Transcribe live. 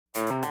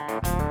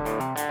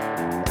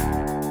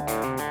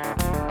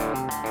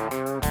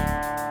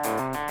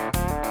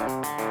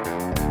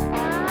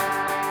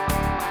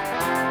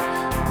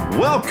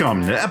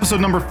Welcome to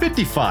episode number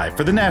 55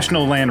 for the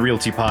National Land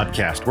Realty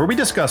Podcast, where we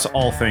discuss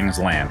all things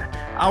land.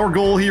 Our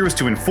goal here is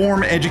to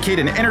inform, educate,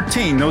 and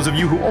entertain those of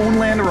you who own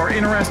land or are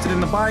interested in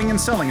the buying and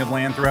selling of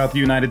land throughout the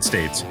United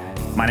States.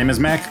 My name is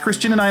Mac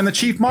Christian, and I am the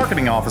Chief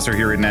Marketing Officer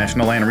here at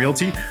National Land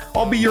Realty.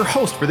 I'll be your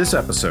host for this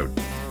episode.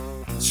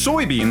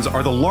 Soybeans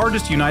are the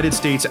largest United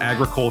States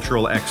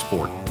agricultural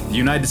export. The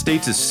United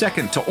States is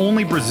second to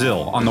only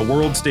Brazil on the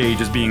world stage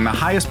as being the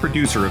highest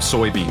producer of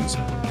soybeans.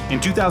 In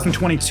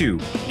 2022,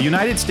 the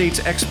United States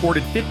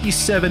exported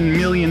 57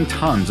 million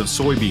tons of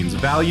soybeans,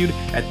 valued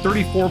at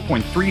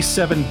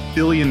 $34.37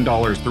 billion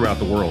throughout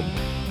the world.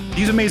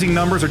 These amazing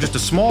numbers are just a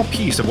small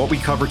piece of what we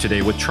cover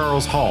today with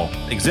Charles Hall,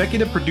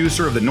 executive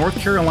producer of the North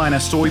Carolina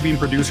Soybean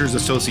Producers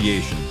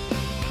Association.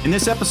 In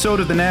this episode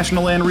of the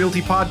National Land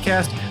Realty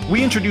Podcast,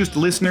 we introduced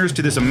listeners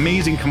to this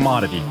amazing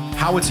commodity,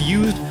 how it's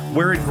used,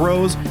 where it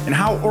grows, and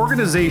how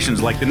organizations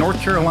like the North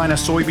Carolina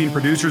Soybean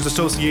Producers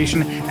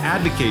Association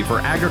advocate for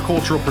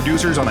agricultural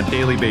producers on a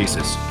daily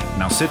basis.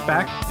 Now sit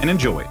back and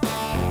enjoy.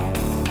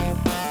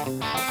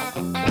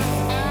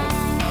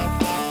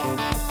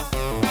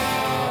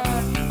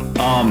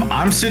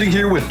 I'm sitting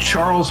here with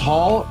Charles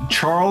Hall.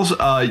 Charles,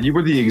 you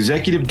were the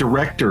executive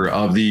director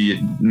of the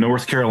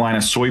North Carolina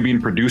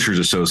Soybean Producers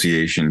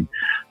Association.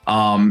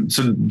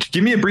 So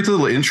give me a brief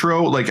little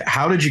intro. Like,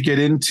 how did you get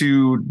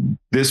into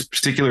this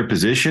particular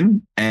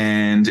position,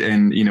 and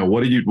you know,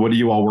 what do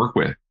you all work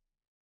with?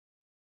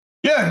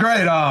 Yeah,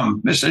 great.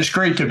 It's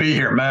great to be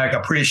here, Mac. I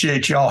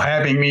appreciate y'all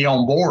having me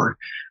on board.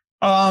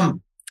 I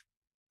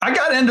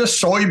got into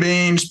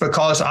soybeans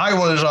because I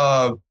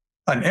was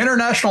an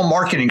international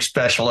marketing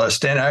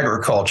specialist in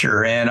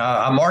agriculture, and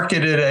I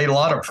marketed a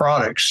lot of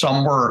products.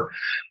 Some were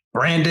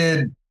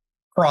branded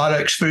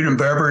products, food and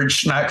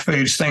beverage, snack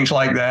foods, things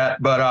like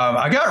that. But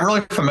I got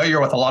really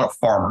familiar with a lot of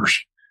farmers.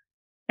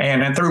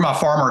 And through my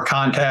farmer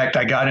contact,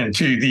 I got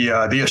into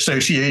the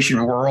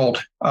association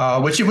world,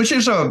 which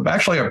is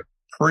actually a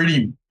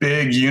pretty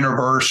big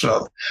universe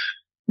of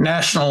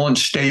national and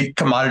state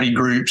commodity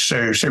groups.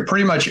 So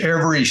pretty much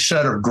every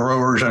set of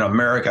growers in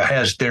America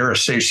has their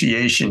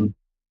association.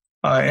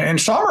 And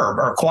some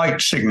are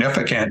quite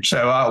significant.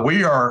 So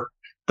we are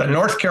the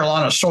North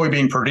Carolina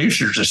Soybean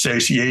Producers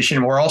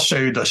Association. We're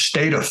also the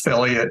state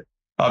affiliate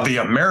of the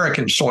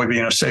American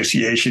Soybean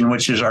Association,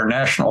 which is our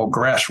national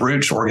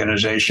grassroots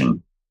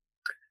organization.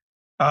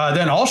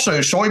 Then also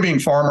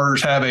soybean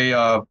farmers have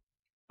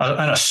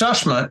an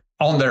assessment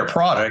on their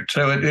product.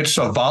 So it's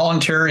a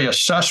voluntary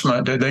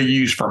assessment that they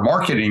use for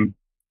marketing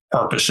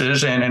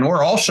purposes. And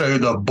we're also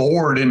the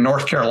board in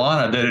North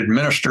Carolina that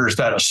administers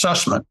that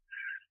assessment.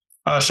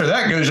 So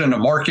that goes into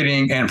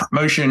marketing and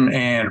promotion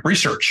and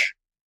research.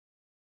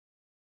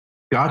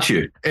 Got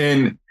you.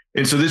 And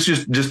so this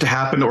just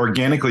happened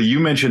organically. You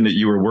mentioned that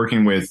you were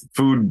working with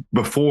food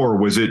before.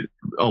 Was it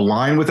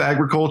aligned with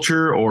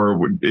agriculture,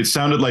 or it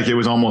sounded like it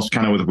was almost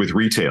kind of with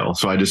retail?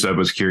 So I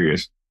was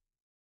curious.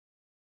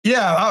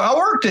 Yeah, I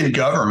worked in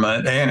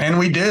government, and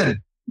we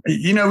did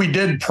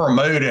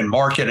promote and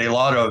market a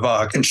lot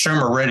of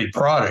consumer-ready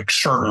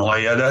products,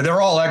 certainly.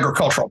 They're all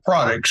agricultural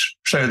products,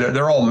 so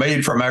they're all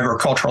made from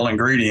agricultural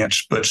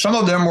ingredients. But some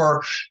of them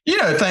were,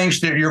 things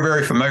that you're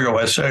very familiar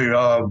with.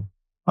 So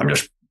I'm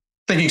just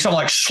thinking something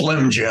like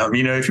Slim Jim.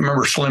 If you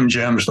remember Slim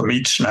Jim's, the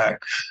meat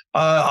snack.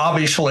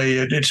 Obviously,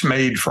 it's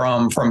made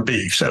from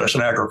beef, so it's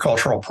an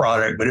agricultural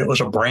product, but it was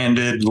a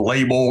branded,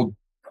 labeled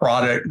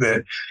product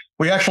that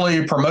we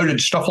actually promoted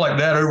stuff like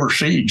that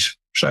overseas,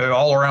 so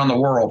all around the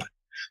world.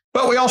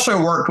 But we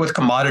also worked with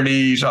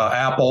commodities,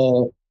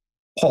 apple,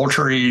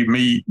 poultry,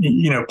 meat,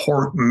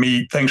 pork,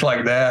 meat, things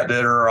like that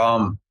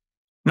are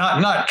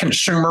not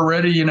consumer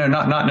ready,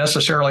 not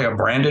necessarily a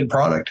branded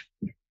product.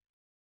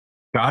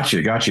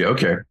 Gotcha.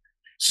 Okay.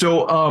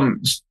 So,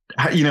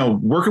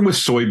 working with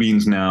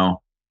soybeans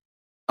now,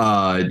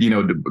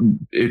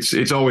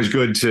 it's always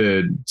good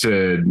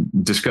to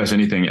discuss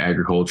anything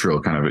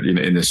agricultural kind of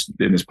in this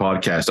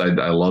podcast.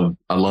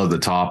 I love the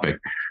topic.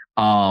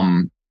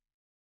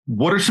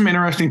 What are some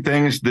interesting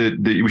things that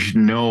we should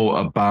know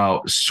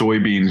about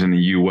soybeans in the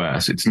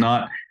U.S.? It's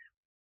not,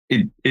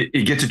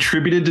 it gets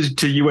attributed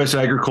to U.S.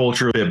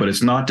 agriculture, but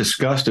it's not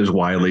discussed as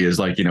widely as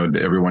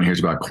everyone hears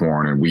about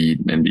corn and wheat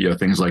and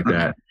things like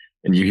that.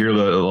 And you hear a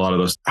lot of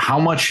those. How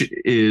much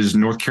is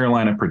North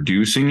Carolina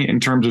producing in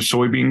terms of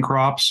soybean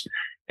crops,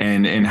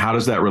 and how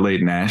does that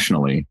relate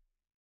nationally?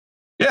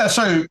 Yeah,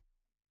 so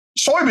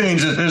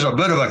soybeans is a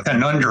bit of a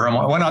conundrum.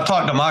 When I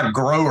talk to my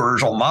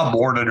growers on my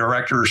board of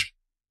directors,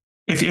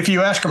 if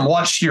you ask them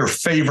what's your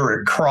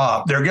favorite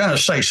crop, they're going to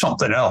say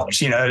something else.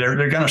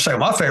 They're going to say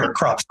my favorite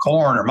crop's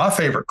corn, or my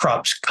favorite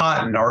crop's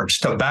cotton, or it's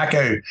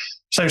tobacco.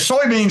 So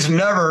soybeans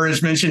never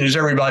is mentioned as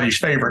everybody's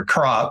favorite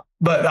crop.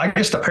 But I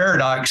guess the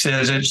paradox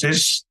is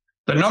it's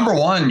the number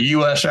one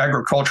U.S.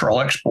 agricultural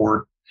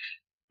export.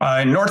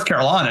 In North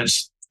Carolina,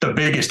 it's the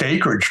biggest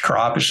acreage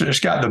crop. It's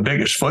got the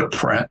biggest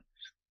footprint.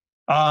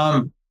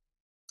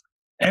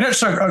 And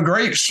it's a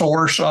great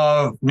source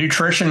of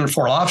nutrition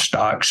for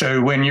livestock.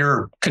 So when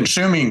you're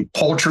consuming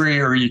poultry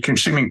or you're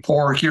consuming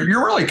pork, you're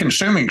really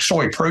consuming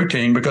soy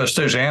protein because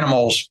those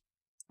animals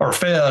or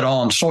fed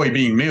on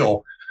soybean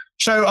meal.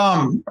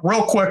 So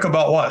real quick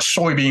about what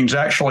soybeans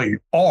actually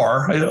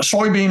are.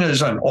 Soybean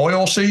is an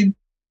oil seed.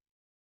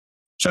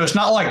 So it's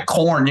not like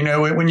corn. You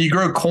know, when you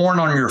grow corn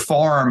on your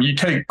farm, you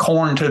take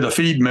corn to the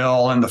feed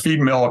mill and the feed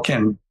mill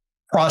can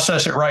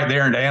process it right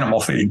there into animal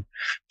feed.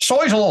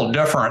 Soy's a little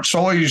different.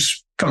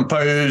 Soy's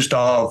composed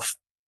of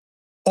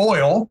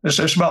oil.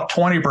 It's about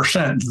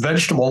 20%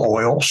 vegetable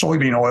oil,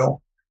 soybean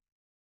oil.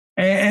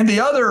 And the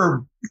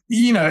other,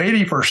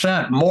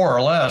 80% more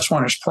or less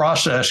when it's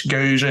processed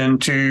goes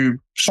into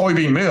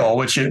soybean meal,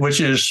 which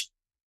is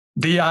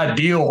the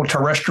ideal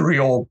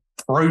terrestrial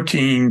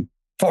protein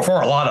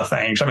for a lot of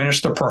things. I mean, it's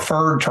the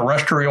preferred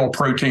terrestrial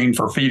protein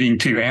for feeding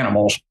to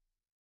animals.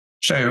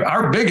 So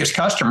our biggest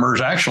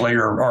customers actually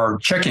are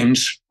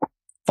chickens,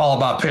 followed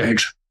by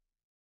pigs.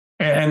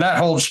 And that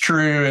holds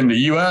true in the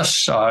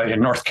U.S., in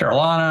North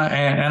Carolina,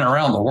 and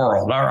around the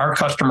world. Our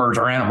customers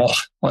are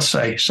animals, let's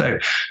say. So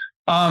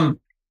I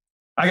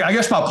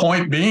guess my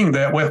point being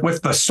that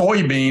with the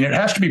soybean, it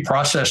has to be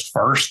processed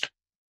first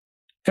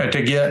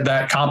to get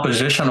that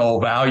compositional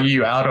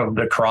value out of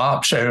the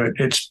crop. So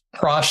it's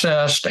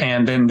processed,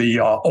 and then the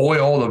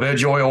oil, the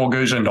veg oil,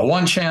 goes into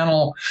one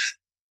channel,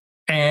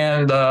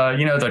 and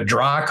the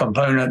dry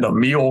component, the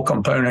meal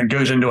component,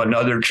 goes into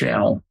another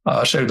channel.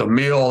 So the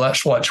meal,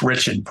 that's what's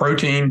rich in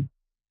protein.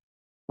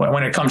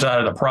 When it comes out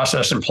of the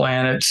processing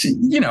plant, it's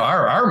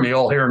our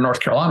meal here in North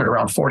Carolina is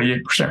around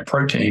 48%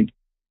 protein.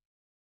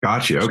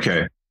 Gotcha.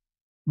 Okay.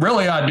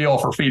 Really ideal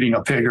for feeding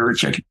a pig or a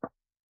chicken.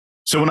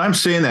 So when I'm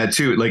saying that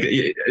too, like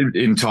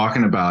in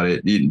talking about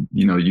it,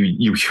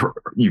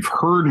 you've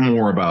heard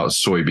more about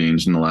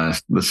soybeans in the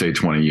last, let's say,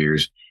 20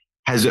 years.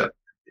 Is it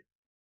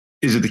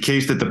the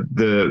case that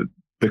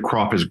the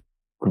crop has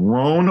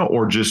grown,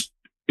 or just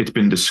it's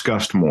been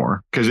discussed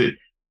more? Because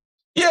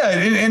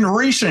in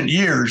recent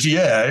years,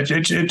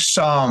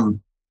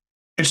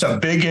 it's a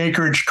big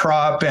acreage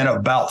crop in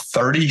about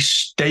 30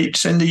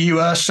 states in the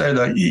U.S. So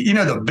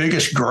the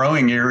biggest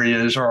growing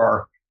areas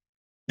are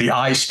the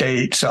I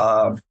states.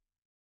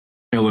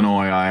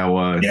 Illinois,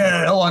 Iowa.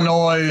 Yeah,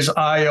 Illinois,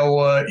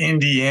 Iowa,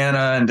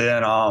 Indiana, and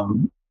then,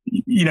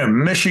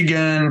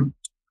 Michigan,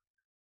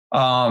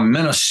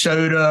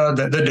 Minnesota,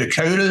 the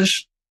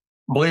Dakotas,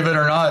 believe it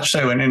or not.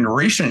 So in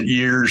recent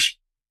years,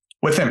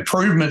 with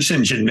improvements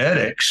in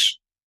genetics,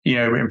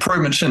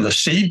 improvements in the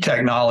seed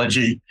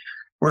technology,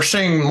 we're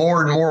seeing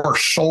more and more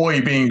soy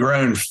being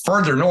grown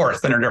further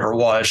north than it ever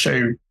was.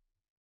 So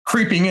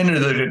creeping into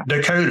the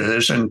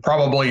Dakotas, and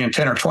probably in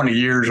 10 or 20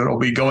 years, it'll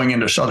be going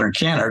into southern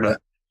Canada.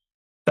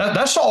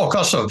 That's all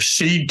because of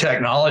seed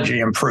technology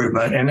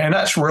improvement, and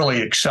that's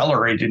really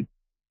accelerated.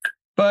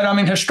 But I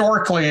mean,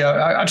 historically,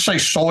 I'd say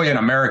soy in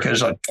America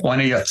is a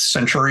 20th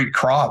century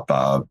crop.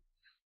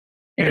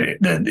 It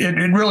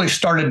really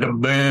started to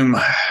boom,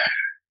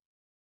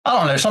 I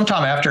don't know,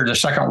 sometime after the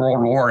Second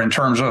World War in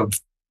terms of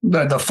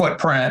the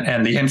footprint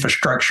and the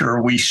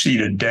infrastructure we see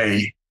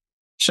today.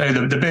 So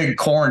the big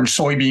corn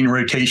soybean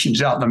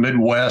rotations out in the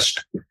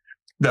Midwest,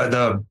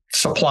 the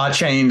supply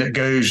chain that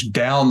goes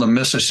down the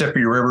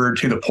Mississippi River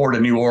to the port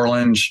of New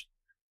Orleans,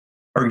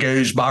 or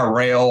goes by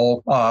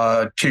rail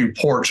to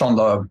ports on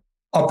the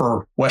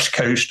upper West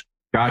Coast.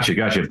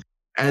 Gotcha.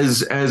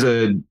 As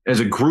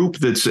a group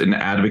that's an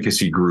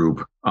advocacy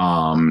group,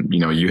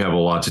 you have a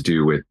lot to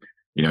do with,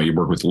 you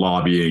work with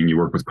lobbying, you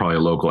work with probably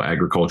local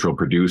agricultural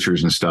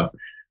producers and stuff.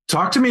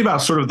 Talk to me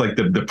about sort of like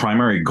the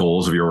primary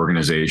goals of your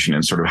organization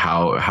and sort of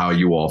how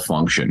you all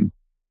function.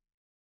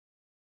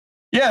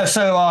 Yeah,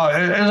 so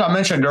as I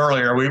mentioned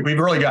earlier, we've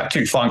really got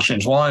two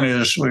functions. One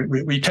is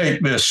we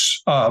take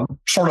this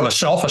sort of a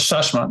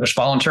self-assessment, this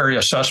voluntary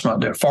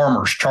assessment that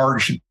farmers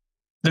charge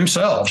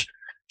themselves.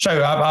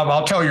 So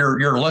I'll tell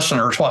your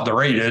listeners what the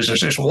rate is.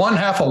 It's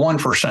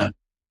 0.5%.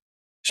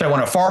 So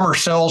when a farmer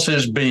sells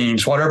his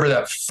beans, whatever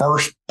that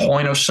first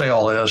point of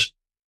sale is,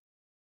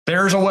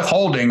 there's a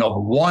withholding of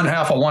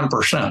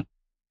 0.5%.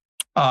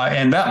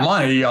 And that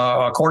money,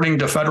 according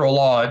to federal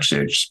law, it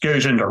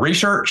goes into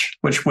research,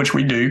 which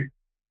we do.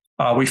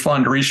 We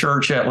fund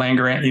research at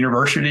land-grant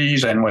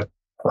universities and with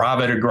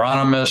private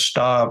agronomists,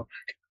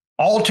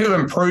 all to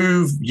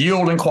improve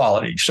yield and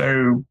quality.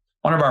 So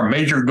one of our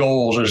major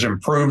goals is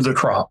improve the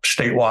crop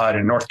statewide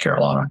in North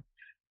Carolina.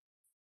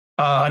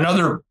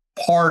 Another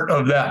part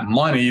of that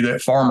money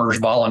that farmers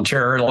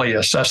voluntarily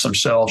assess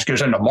themselves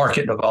goes into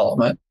market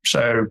development.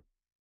 So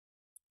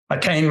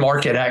attain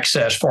market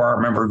access for our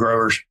member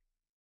growers.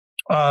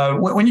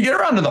 When you get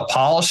around to the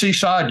policy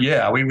side,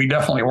 we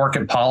definitely work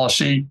in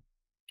policy.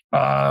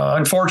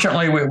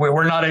 Unfortunately,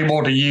 we're not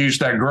able to use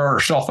that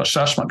grower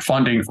self-assessment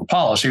funding for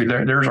policy.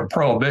 There's a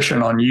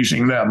prohibition on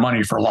using that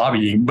money for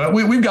lobbying, but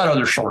we've got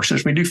other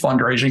sources. We do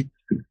fundraising.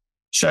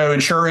 So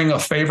ensuring a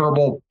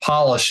favorable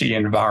policy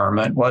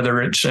environment,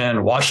 whether it's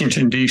in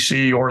Washington,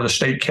 D.C. or the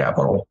state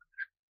capitol.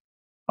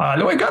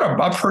 Then we've got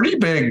a pretty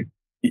big,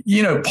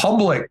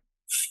 public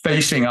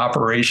facing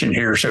operation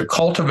here. So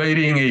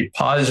cultivating a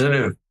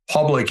positive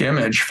public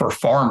image for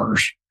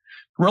farmers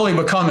really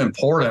become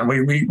important.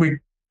 We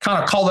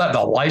kind of call that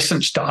the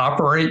license to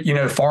operate.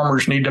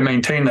 Farmers need to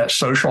maintain that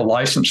social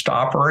license to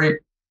operate.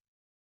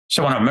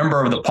 So when a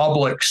member of the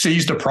public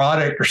sees the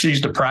product or sees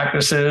the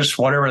practices,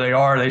 whatever they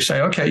are, they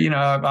say, okay,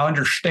 I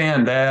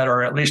understand that,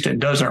 or at least it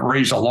doesn't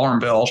raise alarm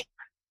bells.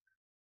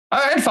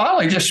 And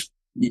finally, just,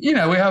 we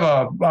have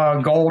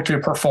a goal to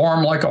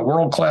perform like a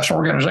world-class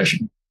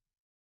organization.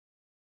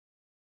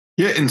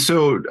 Yeah. And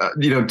so,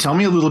 tell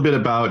me a little bit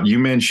about, you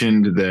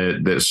mentioned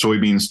that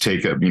soybeans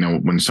take up,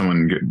 when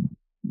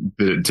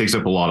it takes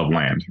up a lot of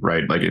land,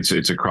 right? Like it's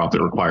a crop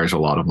that requires a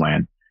lot of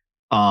land.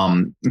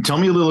 Tell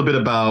me a little bit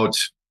about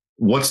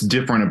what's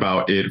different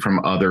about it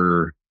from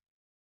other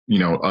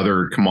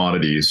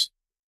commodities.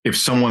 If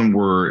someone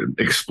were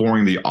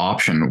exploring the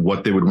option,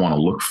 what they would want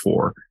to look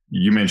for.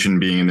 You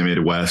mentioned being in the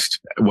Midwest.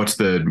 What's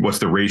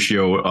the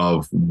ratio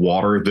of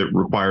water that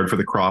required for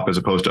the crop as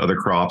opposed to other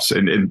crops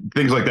and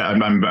things like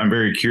that? I'm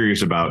very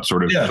curious about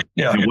sort of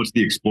what's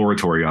the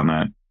exploratory on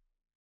that.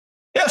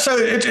 Yeah, so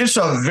it's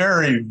a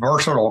very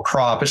versatile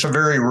crop. It's a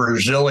very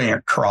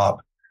resilient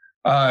crop.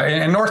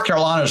 And North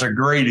Carolina is a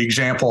great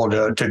example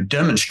to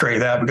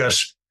demonstrate that,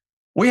 because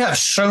we have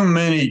so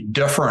many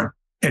different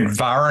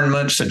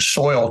environments and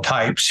soil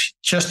types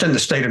just in the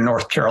state of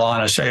North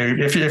Carolina. So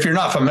if you're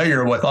not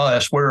familiar with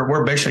us,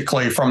 we're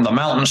basically from the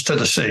mountains to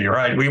the sea,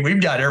 right?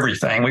 We've got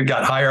everything. We've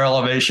got higher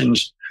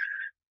elevations.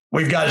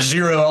 We've got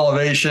zero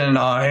elevation.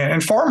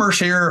 And farmers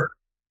here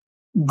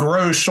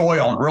grow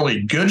soy on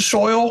really good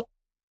soil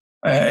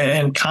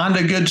and kind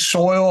of good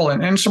soil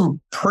and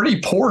some pretty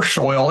poor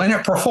soil, and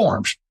it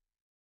performs.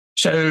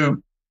 So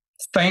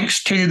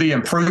thanks to the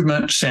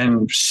improvements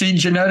in seed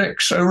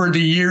genetics over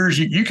the years,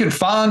 you can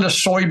find a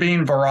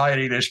soybean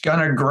variety that's going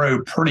to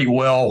grow pretty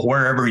well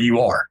wherever you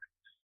are.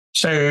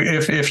 So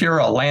if you're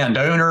a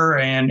landowner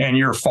and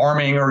you're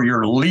farming or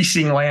you're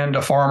leasing land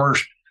to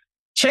farmers,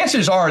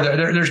 chances are that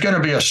there's going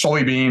to be a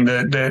soybean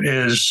that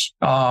is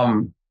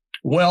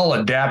well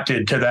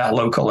adapted to that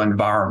local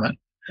environment,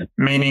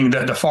 meaning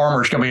that the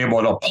farmer's going to be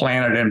able to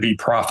plant it and be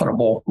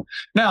profitable.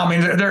 Now, I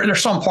mean,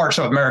 there's some parts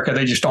of America,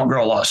 they just don't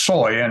grow a lot of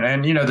soy.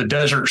 And the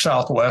desert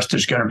Southwest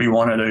is going to be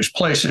one of those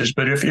places.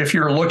 But if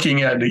you're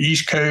looking at the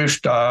East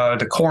Coast,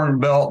 the Corn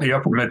Belt, the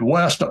upper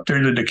Midwest, up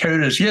through the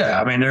Dakotas,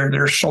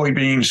 there's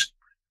soybeans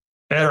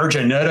that are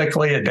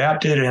genetically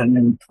adapted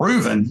and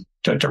proven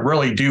to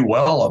really do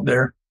well up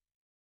there.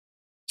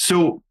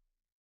 So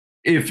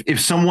if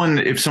someone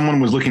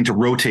was looking to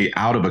rotate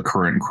out of a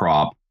current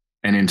crop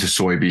and into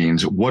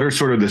soybeans, what are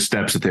sort of the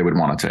steps that they would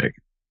want to take?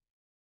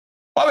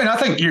 Well, I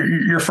think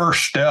your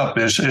first step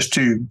is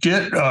to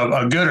get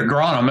a good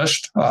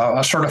agronomist,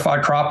 a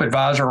certified crop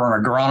advisor or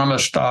an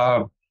agronomist.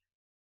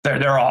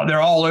 They're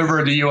all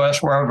over the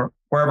U.S.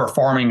 wherever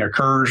farming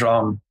occurs.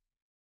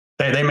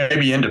 They may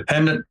be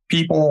independent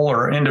people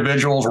or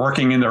individuals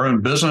working in their own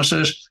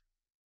businesses,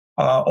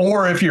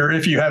 or if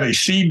you have a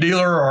seed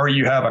dealer or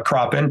you have a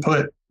crop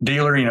input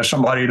dealer,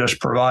 somebody that's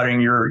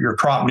providing your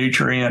crop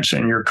nutrients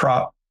and your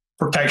crop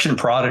protection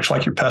products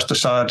like your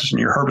pesticides and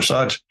your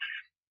herbicides.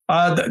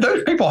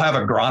 Those people have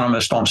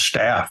agronomists on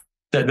staff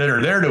that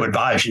are there to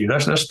advise you.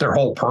 That's their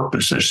whole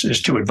purpose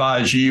is to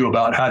advise you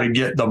about how to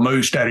get the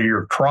most out of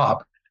your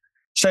crop.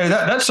 So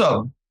that's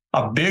a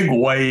big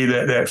way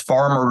that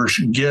farmers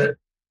get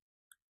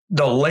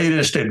the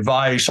latest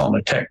advice on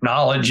the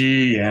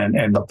technology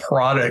and the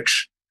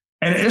products.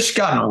 And it's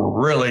gotten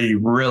really,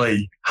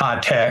 really high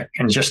tech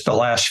in just the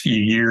last few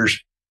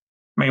years.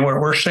 I mean,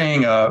 we're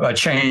seeing a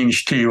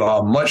change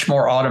to much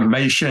more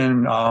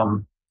automation,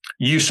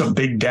 use of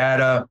big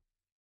data,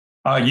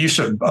 use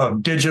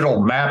of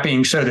digital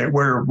mapping, so that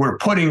we're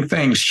putting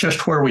things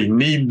just where we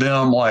need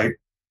them, like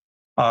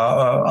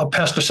a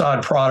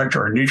pesticide product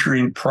or a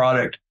nutrient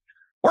product.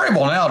 We're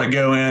able now to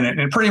go in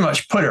and pretty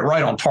much put it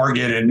right on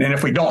target. And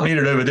if we don't need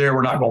it over there,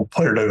 we're not going to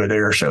put it over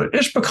there. So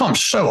it's become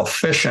so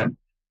efficient.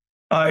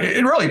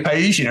 It really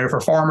pays,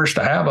 for farmers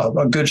to have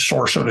a good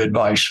source of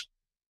advice.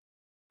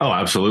 Oh,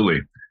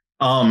 absolutely.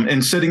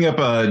 And setting up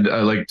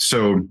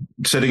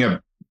setting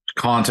up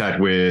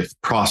contact with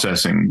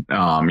processing,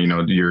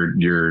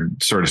 your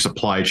sort of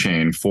supply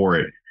chain for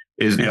it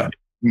is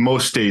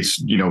most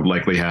states,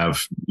 likely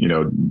have,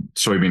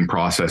 soybean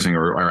processing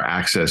or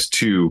access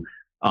to.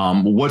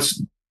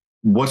 What's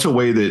a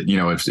way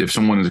that, if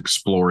someone is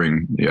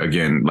exploring,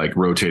 again, like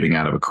rotating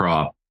out of a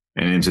crop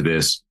and into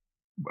this,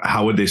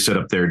 how would they set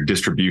up their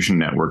distribution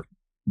network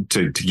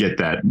to get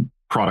that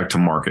product to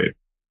market?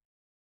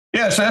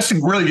 Yeah, so that's a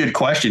really good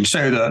question.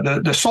 So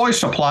the soy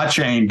supply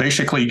chain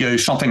basically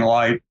goes something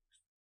like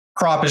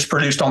crop is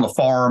produced on the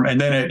farm,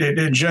 and then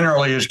it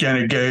generally is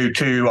going to go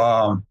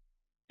to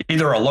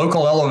either a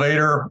local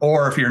elevator,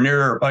 or if you're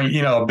near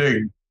a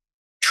big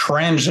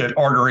transit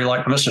artery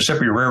like the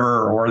Mississippi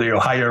River or the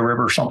Ohio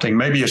River or something,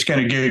 maybe it's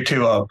going to go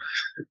to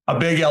a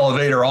big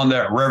elevator on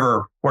that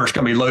river where it's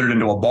going to be loaded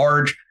into a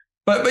barge.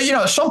 But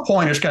at some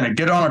point it's going to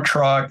get on a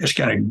truck, it's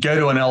going to go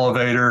to an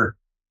elevator.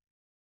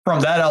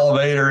 From that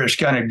elevator, it's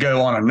going to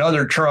go on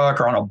another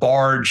truck or on a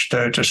barge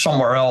to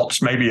somewhere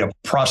else, maybe a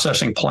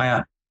processing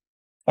plant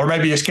or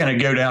maybe it's going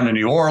to go down to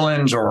New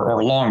Orleans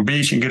or Long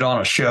Beach and get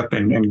on a ship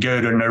and go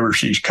to an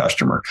overseas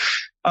customer.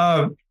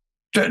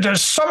 To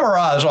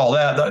summarize all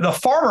that, the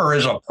farmer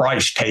is a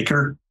price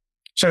taker.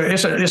 So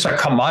it's a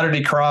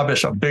commodity crop.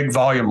 It's a big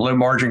volume, low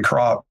margin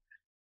crop.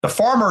 The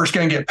farmer is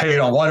going to get paid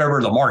on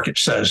whatever the market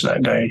says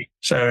that day.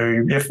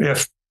 So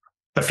if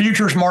the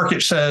futures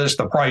market says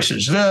the price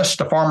is this,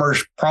 the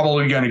farmer's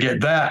probably going to get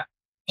that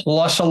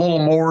plus a little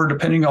more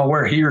depending on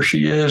where he or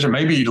she is, or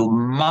maybe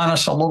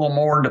minus a little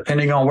more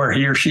depending on where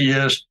he or she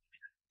is,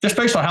 just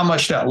based on how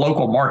much that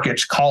local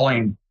market's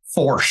calling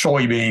for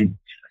soybean.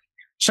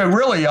 So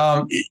really,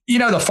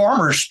 the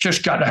farmers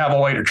just got to have a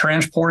way to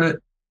transport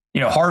it,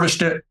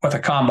 harvest it with a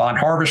combine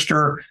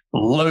harvester,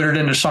 load it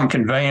into some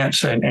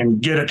conveyance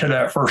and get it to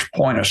that first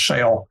point of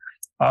sale.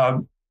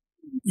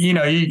 You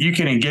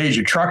can engage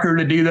a trucker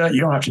to do that.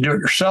 You don't have to do it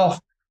yourself.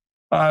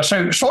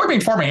 So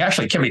soybean farming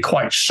actually can be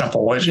quite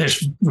simple.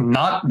 It's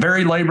not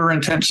very labor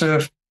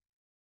intensive.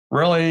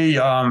 Really,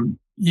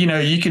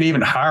 you can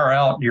even hire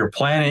out your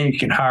planting. You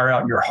can hire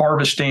out your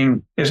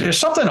harvesting. It's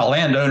something a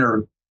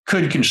landowner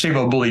could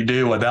conceivably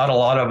do without a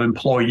lot of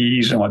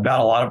employees and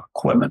without a lot of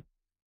equipment.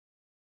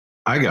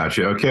 I got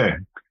you. Okay.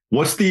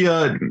 What's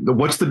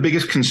the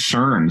biggest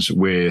concerns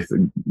with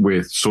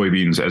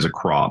soybeans as a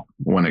crop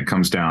when it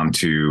comes down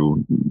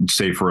to,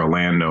 say, for a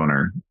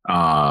landowner,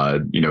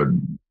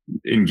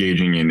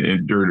 engaging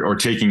in or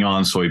taking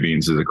on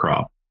soybeans as a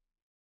crop?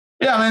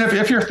 Yeah, I mean,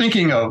 if you're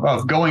thinking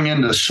of going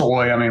into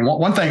soy, I mean,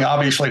 one thing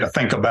obviously to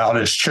think about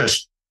is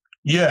just,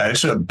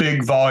 it's a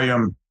big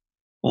volume,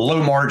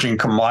 low margin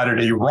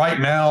commodity right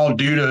now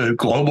due to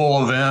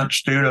global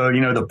events, due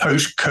to, the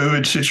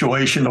post-COVID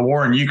situation, the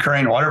war in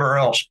Ukraine, whatever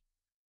else.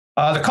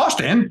 The cost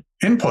of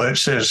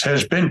inputs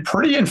has been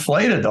pretty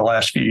inflated the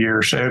last few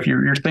years. So if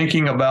you're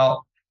thinking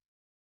about,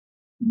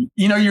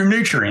 your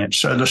nutrients,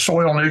 so the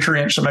soil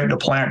nutrients to make the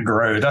plant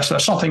grow, that's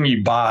something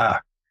you buy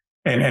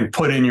and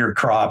put in your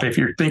crop. If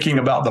you're thinking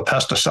about the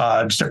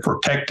pesticides that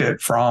protect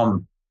it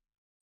from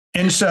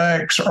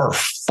insects or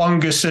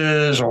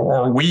funguses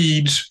or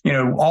weeds,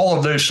 all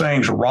of those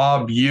things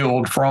rob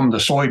yield from the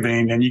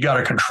soybean, and you got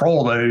to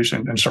control those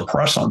and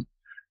suppress them.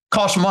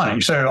 Costs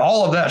money. So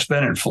all of that's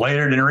been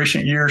inflated in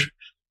recent years.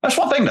 That's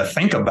one thing to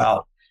think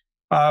about.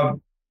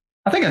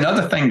 I think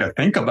another thing to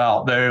think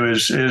about, though,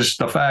 is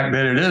the fact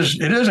that it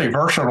is a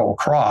versatile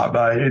crop.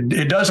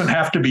 It doesn't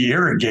have to be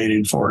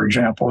irrigated, for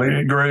example.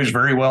 It grows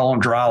very well on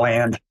dry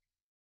land.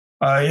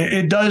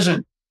 It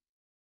doesn't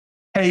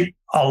take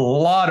a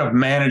lot of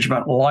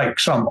management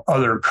like some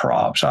other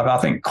crops. I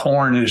think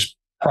corn is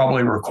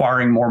probably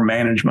requiring more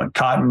management.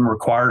 Cotton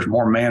requires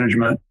more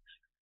management.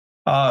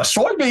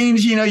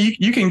 Soybeans,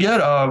 you can get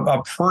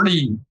a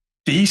pretty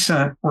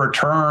decent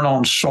return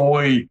on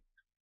soy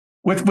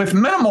with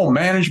minimal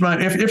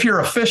management if you're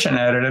efficient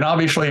at it. And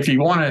obviously, if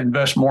you want to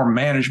invest more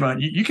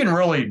management, you can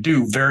really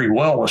do very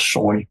well with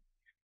soy.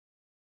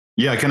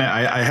 Yeah,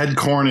 I had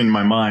corn in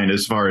my mind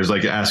as far as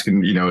like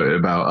asking,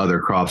 about other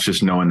crops,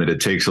 just knowing that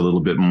it takes a little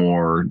bit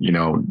more,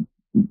 a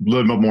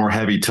little bit more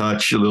heavy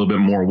touch, a little bit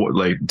more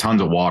like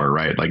tons of water,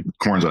 right? Like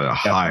corn's a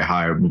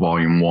high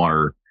volume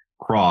water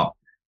crop.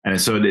 And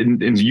so,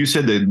 and you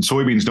said that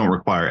soybeans don't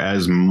require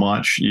as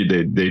much.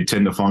 They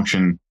tend to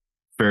function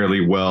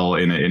fairly well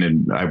in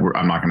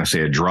I'm not going to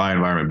say a dry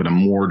environment, but a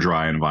more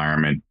dry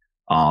environment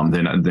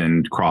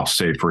than crops,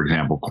 say, for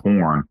example,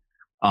 corn.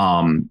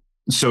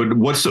 So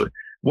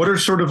what are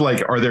sort of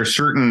like, are there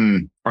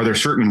certain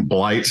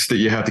blights that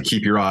you have to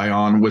keep your eye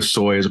on with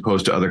soy as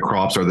opposed to other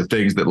crops? Are the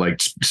things that like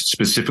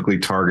specifically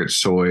target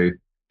soy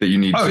that you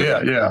need?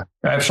 Yeah,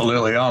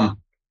 absolutely.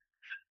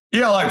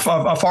 Like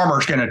a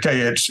farmer's going to tell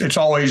you, it's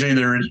always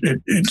either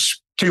it's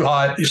too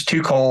hot, it's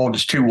too cold,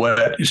 it's too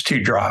wet, it's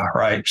too dry,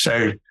 right?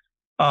 So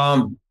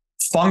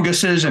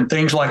funguses and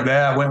things like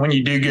that, when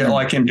you do get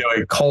like into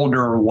a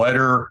colder,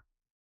 wetter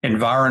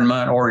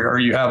environment, or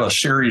you have a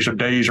series of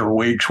days or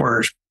weeks where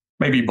it's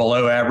maybe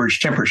below average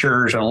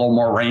temperatures and a little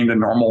more rain than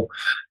normal.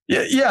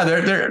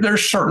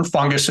 There's certain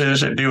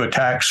funguses that do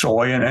attack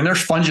soy, and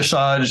there's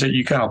fungicides that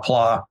you can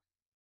apply,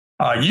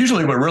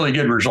 usually with really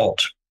good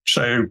results.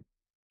 So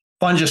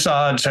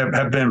fungicides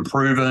have been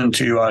proven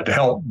to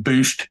help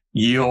boost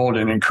yield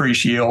and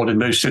increase yield in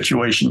those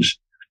situations.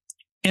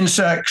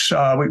 Insects,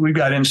 we've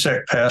got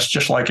insect pests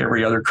just like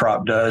every other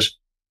crop does.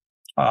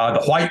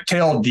 The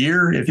white-tailed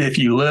deer, if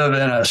you live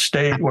in a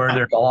state where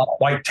there's a lot of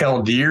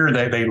white-tailed deer,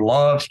 they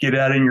love to get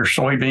out in your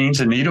soybeans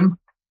and eat them.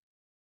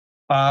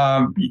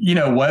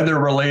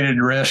 Weather-related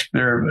risk,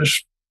 there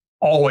is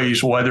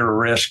always weather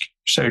risk,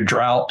 so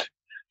drought.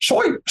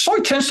 Soy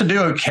tends to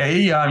do okay.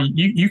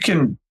 You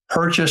can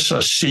purchase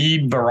a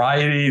seed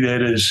variety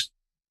that is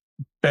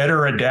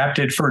better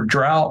adapted for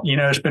drought.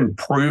 It's been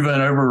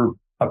proven over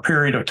a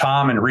period of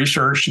time and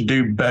research to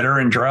do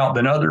better in drought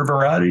than other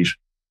varieties.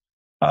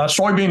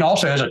 Soybean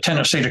also has a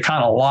tendency to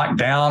kind of lock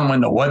down when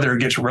the weather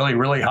gets really,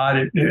 really hot.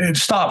 It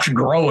stops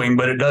growing,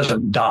 but it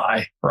doesn't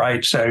die,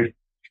 right? So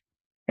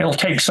it'll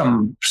take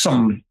some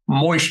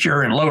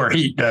moisture and lower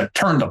heat to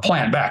turn the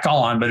plant back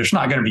on, but it's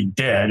not going to be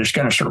dead. It's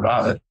going to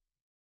survive it.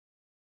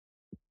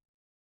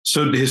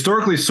 So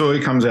historically,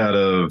 soy comes out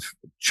of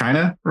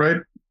China,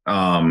 right?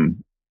 The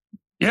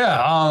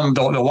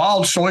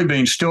wild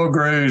soybean still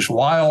grows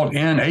wild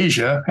in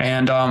Asia.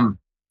 And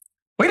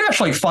we'd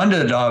actually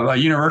funded a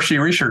university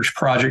research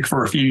project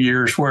for a few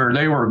years where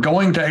they were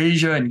going to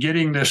Asia and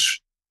getting this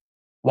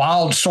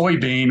wild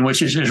soybean,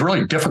 which is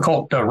really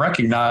difficult to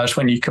recognize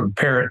when you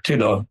compare it to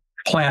the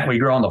plant we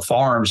grow on the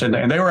farms. And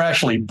they were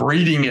actually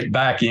breeding it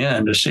back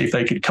in to see if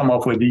they could come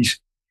up with these,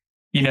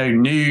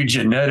 new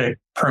genetic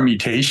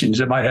permutations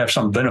that might have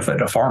some benefit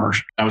to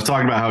farmers. I was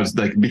talking about how it's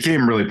like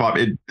became really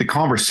popular. The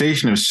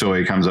conversation of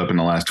soy comes up in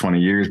the last 20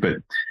 years, but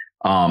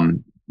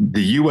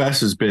the U.S.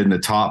 has been the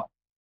top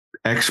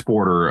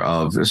exporter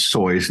of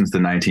soy since the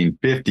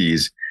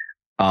 1950s,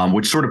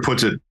 which sort of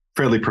puts it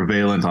fairly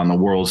prevalent on the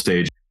world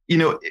stage.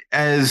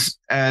 As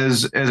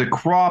a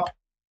crop,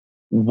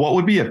 what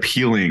would be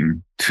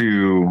appealing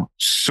to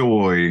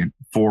soy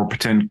for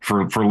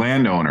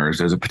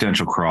landowners as a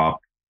potential crop,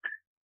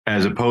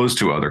 as opposed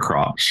to other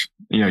crops?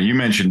 You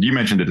mentioned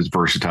that it's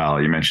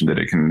versatile. You mentioned that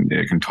it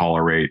can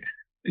tolerate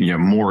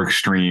more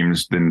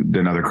extremes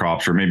than other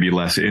crops, or maybe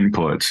less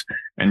inputs.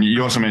 And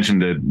you also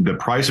mentioned the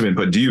price of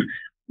input.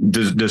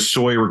 Does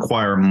soy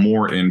require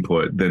more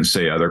input than,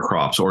 say, other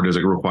crops, or does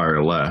it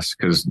require less?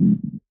 Because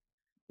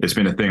it's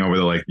been a thing over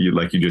like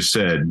you just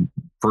said,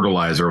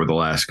 fertilizer over the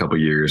last couple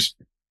of years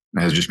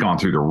has just gone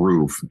through the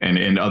roof,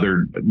 and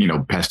other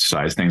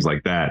pesticides, things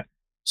like that.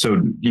 So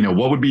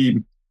what would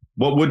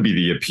be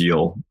the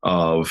appeal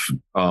of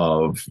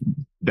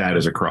that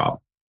as a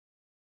crop?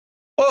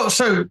 Well,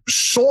 so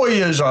soy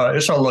is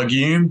a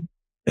legume.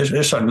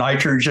 It's a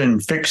nitrogen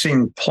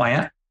fixing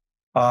plant.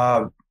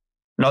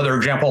 Another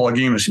example of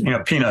legume is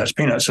peanuts.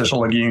 Peanuts is a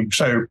legume.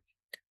 So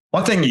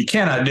one thing you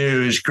cannot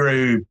do is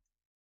grow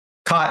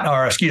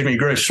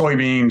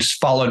soybeans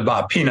followed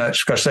by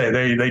peanuts, because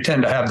they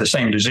tend to have the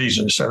same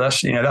diseases. So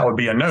that's that would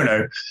be a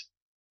no-no.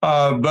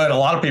 But a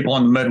lot of people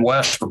in the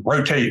Midwest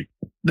rotate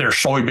their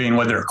soybean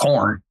with their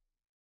corn.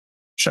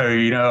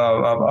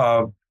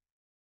 So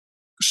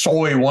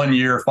soy one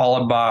year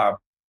followed by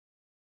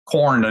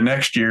corn the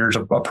next year is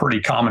a pretty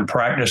common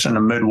practice in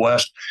the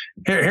Midwest.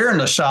 Here in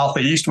the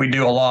Southeast, we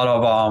do a lot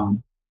of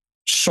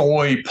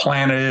soy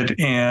planted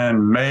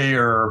in May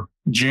or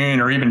June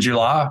or even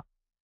July,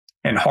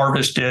 and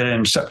harvested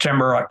in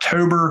September,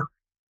 October.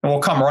 And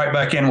we'll come right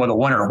back in with a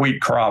winter wheat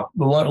crop,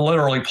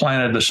 literally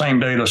planted the same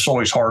day the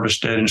soy's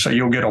harvested. And so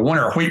you'll get a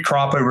winter wheat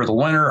crop over the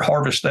winter,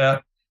 harvest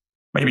that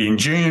maybe in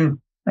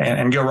June,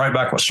 and go right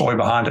back with soy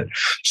behind it.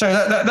 So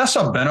that's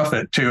a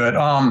benefit to it.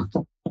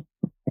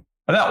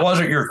 That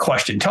wasn't your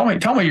question. Tell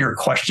me your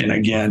question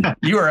again.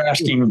 You were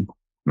asking.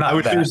 I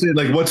was going to say,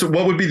 like, what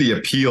would be the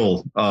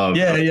appeal of?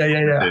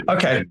 Yeah.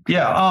 Okay.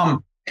 Yeah.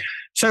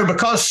 So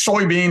because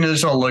soybean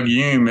is a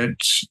legume,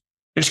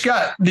 it's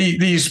got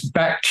these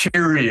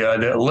bacteria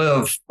that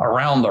live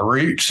around the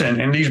roots,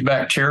 and these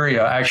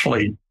bacteria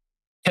actually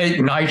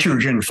take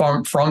nitrogen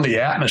from the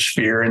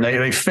atmosphere, and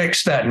they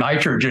fix that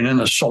nitrogen in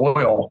the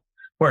soil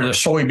where the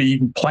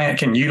soybean plant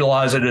can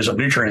utilize it as a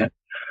nutrient.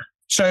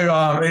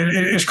 So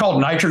it's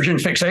called nitrogen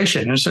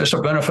fixation. It's just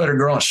a benefit of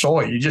growing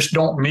soy. You just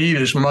don't need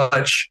as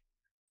much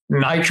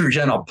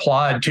nitrogen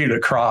applied to the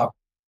crop.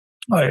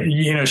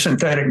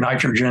 Synthetic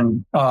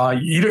nitrogen,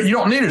 you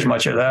don't need as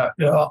much of that.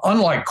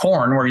 Unlike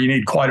corn, where you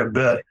need quite a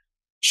bit,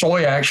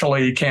 soy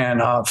actually can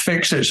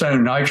fix its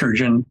own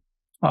nitrogen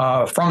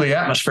from the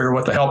atmosphere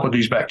with the help of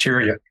these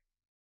bacteria.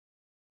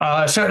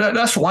 So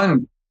that's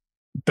one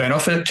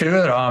benefit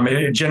to it.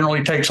 It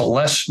generally takes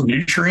less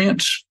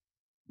nutrients.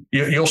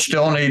 You'll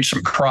still need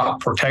some crop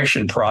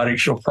protection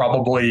products. You'll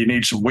probably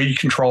need some weed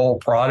control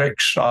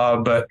products,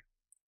 but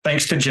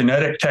thanks to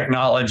genetic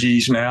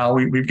technologies now,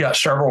 we've got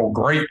several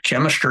great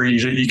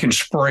chemistries that you can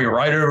spray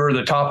right over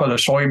the top of the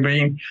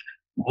soybean.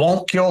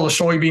 Won't kill the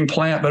soybean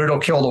plant, but it'll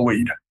kill the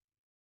weed.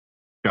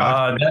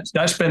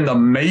 That's been the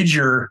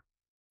major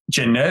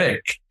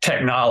genetic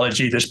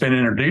technology that's been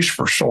introduced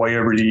for soy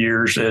over the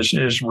years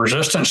is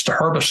resistance to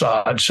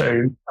herbicides.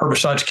 So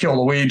herbicides kill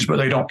the weeds, but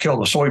they don't kill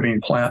the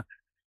soybean plant.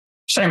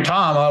 Same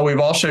time, we've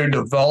also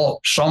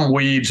developed some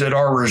weeds that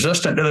are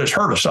resistant to those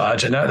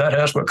herbicides, and that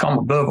has become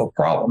a bit of a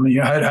problem.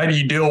 How do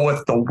you deal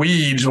with the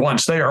weeds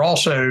once they are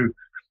also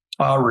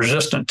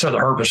resistant to the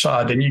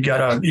herbicide? Then you got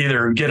to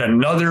either get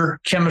another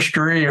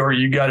chemistry or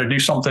you got to do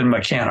something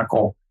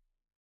mechanical.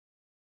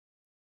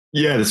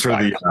 Yeah, that's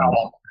really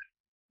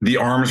the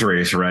arms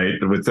race, right?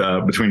 With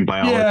between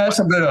biology. Yeah,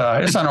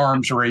 it's an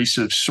arms race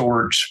of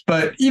sorts.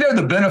 But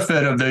the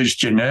benefit of those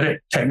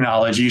genetic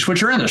technologies,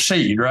 which are in the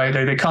seed, right?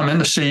 They come in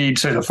the seed,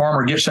 so the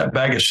farmer gets that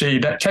bag of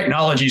seed. That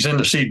technology's in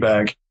the seed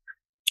bag.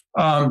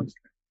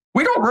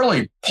 We don't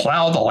really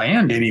plow the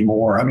land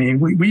anymore. I mean,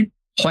 we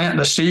plant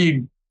the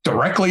seed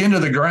directly into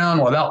the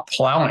ground without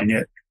plowing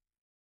it.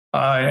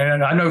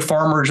 And I know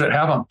farmers that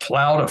haven't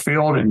plowed a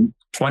field in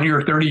 20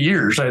 or 30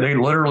 years. They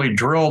literally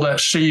drill that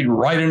seed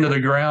right into the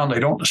ground. They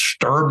don't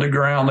disturb the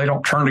ground. They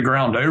don't turn the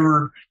ground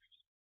over.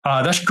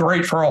 That's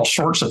great for all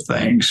sorts of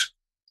things.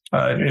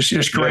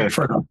 It's great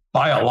for the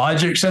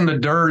biologics in the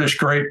dirt. It's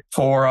great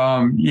for,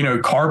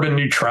 carbon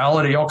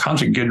neutrality, all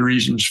kinds of good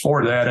reasons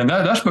for that. And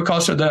that's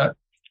because of that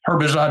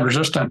herbicide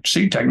resistant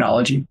seed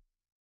technology.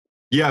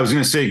 Yeah, I was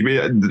going to say,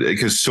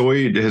 because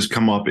soy has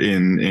come up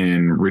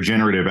in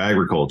regenerative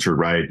agriculture,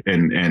 right?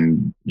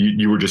 And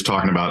you were just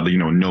talking about,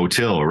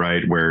 no-till,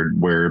 right?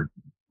 Where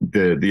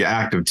the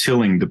act of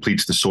tilling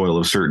depletes the soil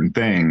of certain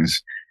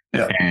things.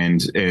 Yeah.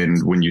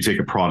 And when you take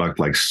a product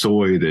like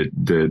soy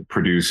that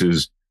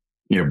produces,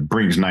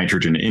 brings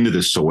nitrogen into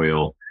the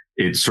soil,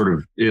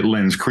 it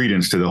lends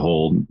credence to the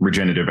whole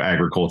regenerative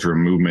agriculture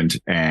movement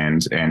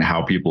and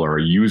how people are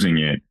using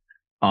it.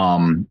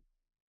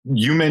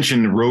 You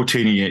mentioned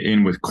rotating it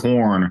in with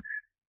corn.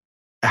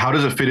 How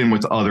does it fit in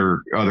with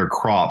other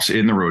crops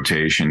in the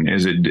rotation?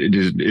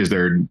 Is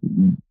there,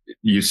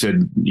 you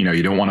said,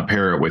 you don't want to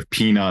pair it with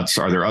peanuts.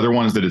 Are there other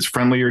ones that it's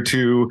friendlier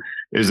to?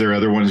 Is there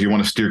other ones you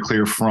want to steer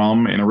clear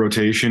from in a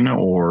rotation,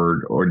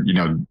 or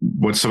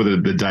what's some of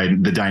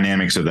the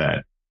dynamics of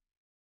that?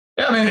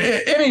 Yeah, I mean,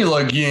 any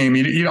legume,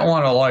 you don't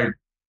want to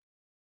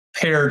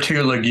pair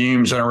two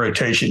legumes in a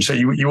rotation. So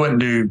you wouldn't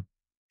do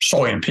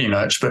soy and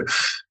peanuts, but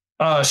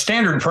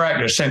standard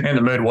practice in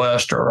the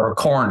Midwest are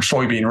corn,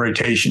 soybean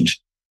rotations.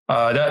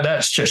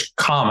 That's just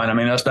common. I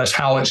mean, that's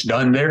how it's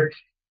done there.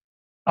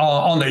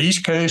 On the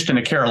East Coast and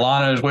the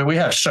Carolinas, we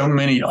have so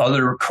many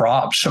other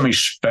crops, so many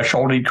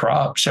specialty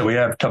crops. So we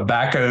have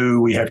tobacco,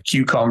 we have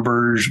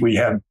cucumbers, we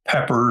have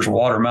peppers,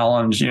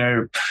 watermelons,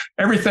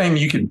 everything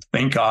you can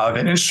think of.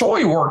 And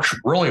soy works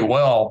really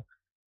well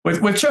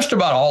with just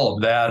about all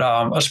of that,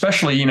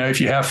 especially,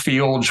 if you have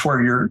fields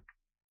where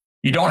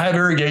you don't have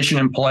irrigation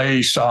in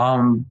place.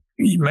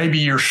 Maybe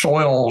your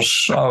soil's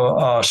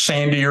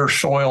sandier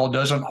soil,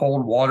 doesn't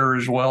hold water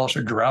as well. It's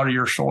a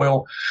droughtier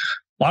soil.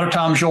 A lot of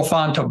times you'll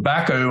find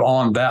tobacco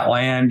on that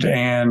land,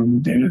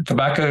 and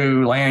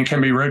tobacco land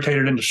can be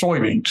rotated into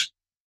soybeans.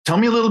 Tell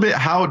me a little bit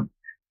how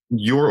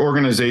your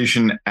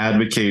organization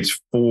advocates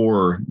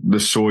for the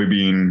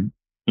soybean,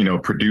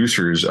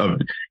 producers of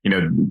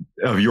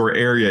your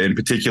area in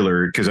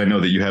particular, because I know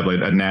that you have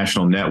a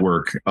national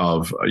network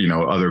of,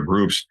 other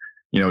groups.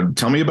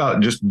 Tell me about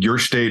just your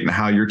state and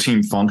how your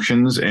team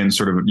functions and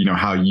sort of,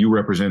 how you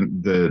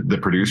represent the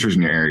producers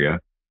in your area.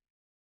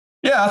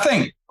 Yeah, I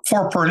think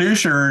for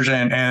producers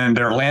and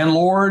their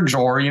landlords,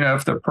 or,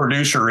 if the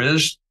producer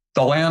is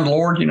the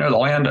landlord, the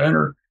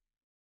landowner,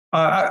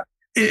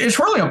 it's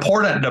really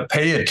important to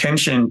pay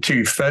attention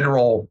to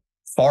federal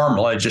farm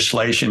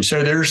legislation.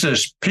 So there's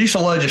this piece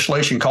of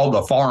legislation called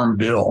the Farm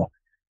Bill,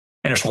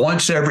 and it's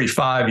once every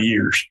 5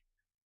 years.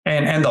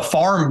 And the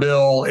Farm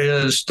Bill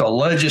is the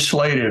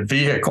legislative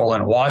vehicle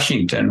in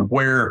Washington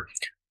where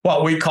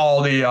what we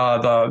call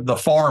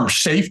the farm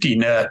safety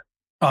net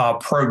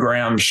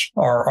programs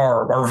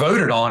are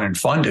voted on and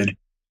funded.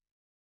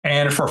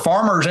 And for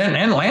farmers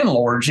and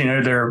landlords,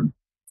 they're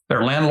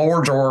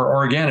landlords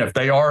or again, if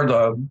they are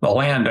the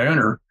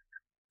landowner,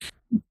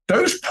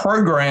 those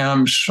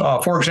programs,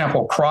 for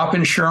example, crop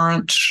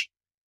insurance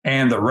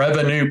and the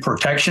revenue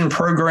protection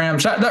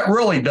programs, that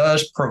really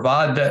does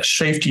provide that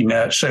safety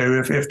net.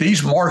 So if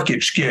these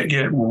markets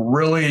get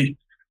really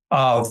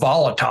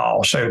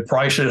volatile, so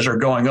prices are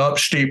going up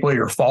steeply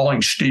or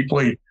falling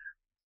steeply,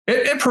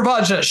 it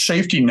provides that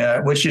safety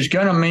net, which is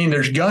going to mean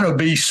there's going to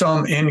be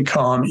some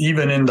income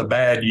even in the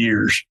bad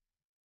years.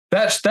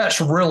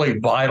 That's really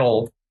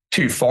vital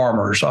to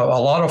farmers. A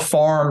lot of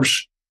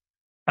farms,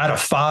 out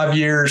of 5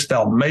 years,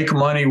 they'll make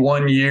money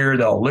 1 year,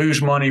 they'll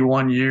lose money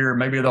 1 year,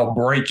 maybe they'll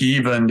break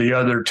even the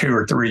other 2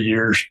 or 3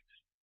 years.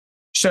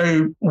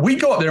 So we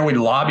go up there and we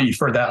lobby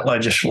for that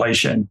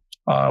legislation.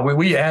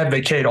 We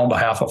advocate on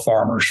behalf of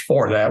farmers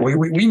for that.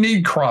 We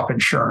need crop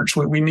insurance.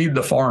 We need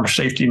the farm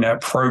safety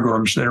net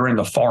programs that are in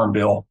the Farm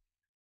Bill.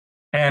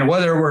 And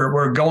whether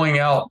we're going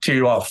out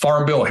to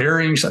Farm Bill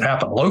hearings that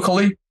happen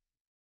locally,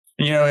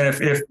 and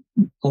if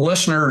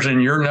listeners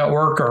in your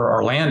network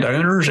are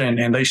landowners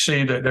and they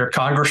see that their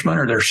congressman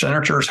or their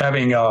senators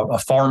having a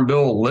Farm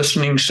Bill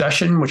listening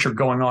session, which are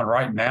going on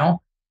right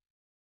now,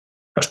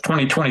 because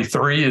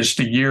 2023 is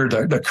the year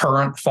the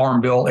current Farm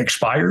Bill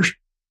expires,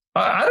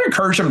 I'd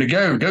encourage them to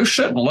go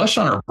sit and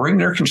listen or bring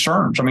their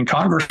concerns. I mean,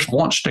 Congress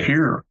wants to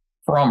hear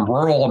from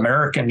rural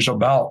Americans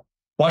about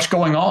what's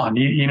going on,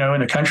 in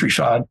the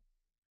countryside.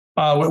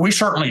 We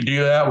certainly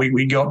do that.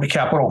 We go up to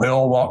Capitol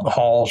Hill, walk the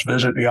halls,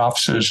 visit the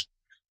offices,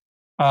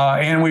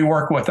 and we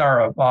work with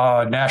our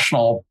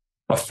national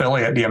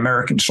affiliate, the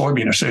American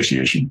Soybean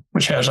Association,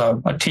 which has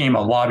a team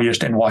of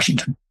lobbyists in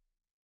Washington.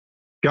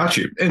 Got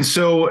you. And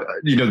so,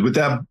 with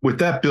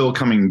that bill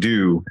coming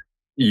due,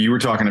 you were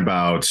talking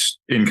about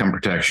income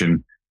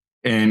protection.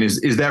 And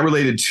is that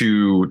related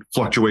to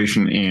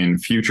fluctuation in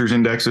futures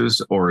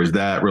indexes, or is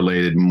that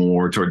related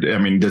more toward,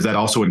 does that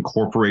also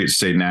incorporate,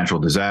 say, natural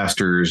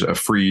disasters, a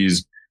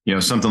freeze,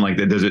 something like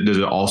that? Does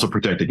it also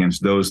protect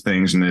against those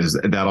things? And is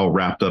that all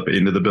wrapped up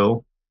into the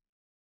bill?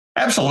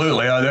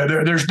 Absolutely.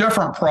 There's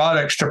different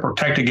products to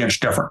protect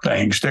against different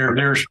things.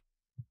 There's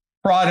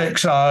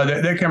products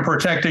that can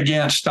protect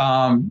against,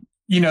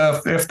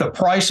 if the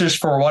prices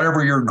for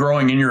whatever you're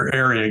growing in your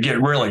area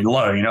get really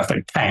low, if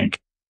they tank,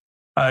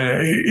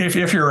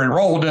 if you're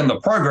enrolled in the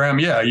program,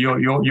 yeah,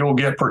 you'll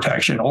get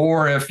protection.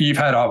 Or if you've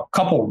had a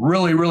couple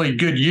really, really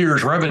good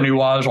years revenue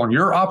wise on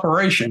your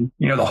operation,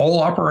 the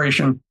whole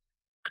operation,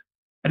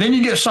 and then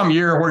you get some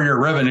year where your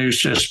revenue is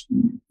just,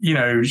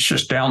 it's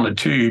just down the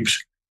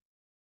tubes.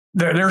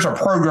 There's a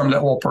program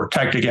that will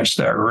protect against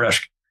that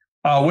risk.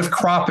 With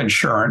crop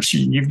insurance,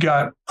 you've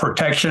got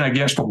protection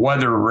against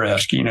weather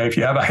risk. If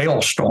you have a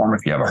hailstorm,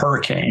 if you have a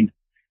hurricane.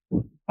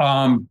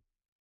 So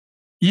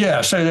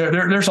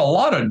there's a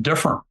lot of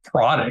different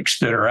products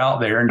that are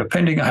out there. And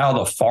depending on how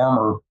the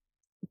farmer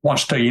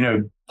wants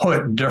to,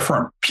 put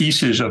different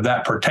pieces of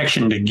that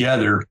protection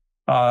together,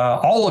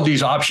 all of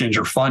these options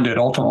are funded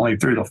ultimately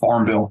through the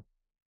Farm Bill.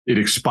 It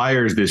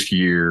expires this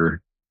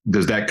year.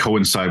 Does that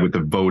coincide with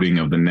the voting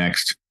of the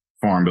next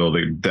Farm Bill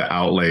that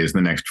outlays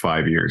the next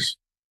 5 years?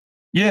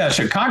 Yeah,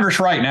 so Congress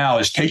right now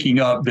is taking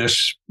up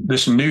this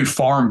new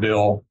Farm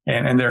Bill,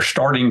 and they're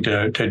starting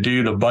to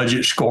do the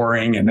budget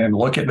scoring and then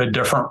look at the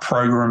different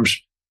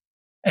programs.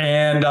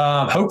 And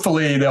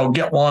hopefully they'll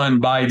get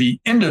one by the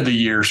end of the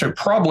year. So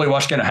probably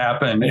what's going to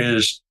happen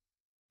is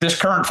this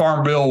current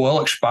Farm Bill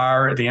will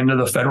expire at the end of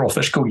the federal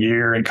fiscal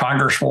year, and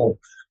Congress will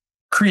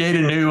create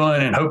a new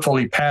one and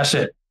hopefully pass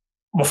it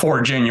before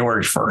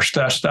January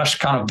 1st. That's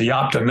kind of the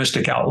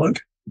optimistic outlook.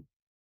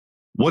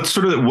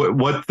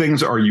 What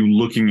things are you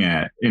looking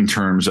at in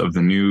terms of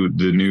the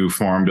new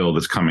Farm Bill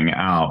that's coming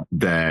out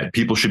that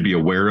people should be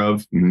aware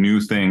of, new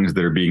things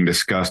that are being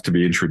discussed to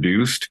be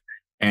introduced,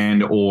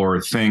 and or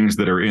things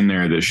that are in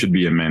there that should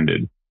be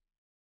amended?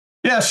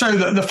 Yeah, so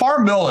the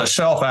Farm Bill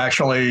itself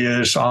actually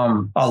is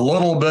a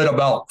little bit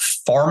about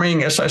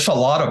farming. It's a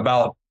lot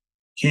about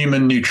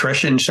human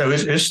nutrition. So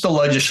it's the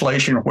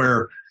legislation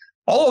where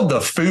all of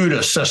the food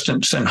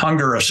assistance and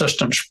hunger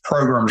assistance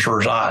programs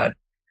reside.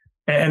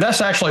 And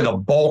that's actually the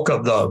bulk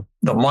of the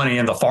money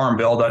in the Farm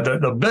Bill.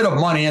 The bit of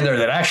money in there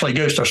that actually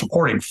goes to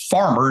supporting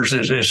farmers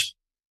is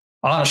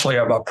honestly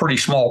a pretty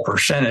small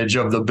percentage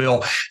of the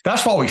bill.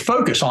 That's why we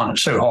focus on it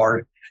so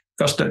hard,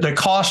 because the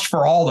cost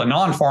for all the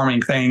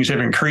non-farming things have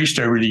increased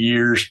over the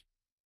years.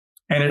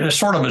 And it is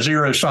sort of a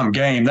zero-sum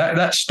game.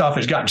 That stuff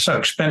has gotten so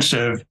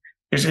expensive,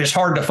 it's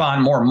hard to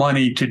find more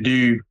money to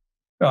do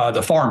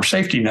the farm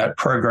safety net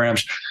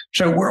programs.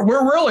 So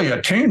we're really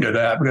attuned to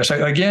that, because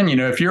again,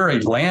 if you're a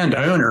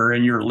landowner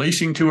and you're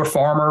leasing to a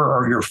farmer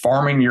or you're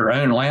farming your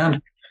own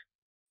land,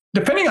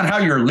 depending on how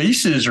your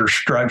leases are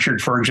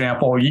structured, for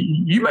example,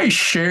 you may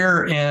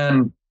share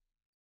in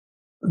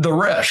the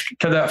risk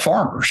to that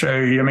farmer. So,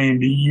 you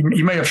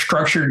may have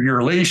structured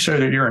your lease so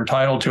that you're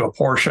entitled to a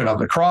portion of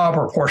the crop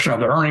or a portion of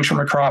the earnings from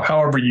the crop,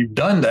 however you've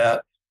done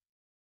that.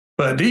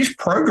 But these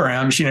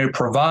programs,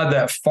 provide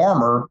that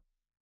farmer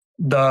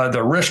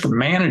the risk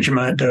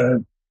management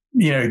to,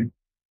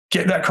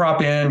 get that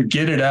crop in,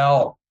 get it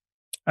out,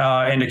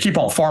 and to keep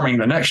on farming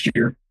the next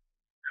year.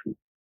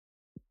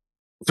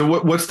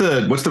 So what's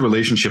the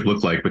relationship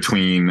look like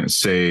between,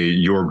 say,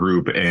 your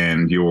group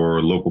and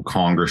your local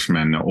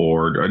congressman,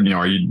 or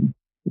are you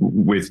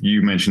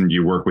you mentioned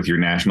you work with your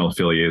national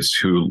affiliates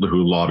who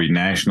lobby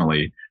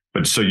nationally,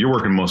 but so you're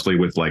working mostly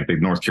with like the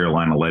North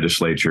Carolina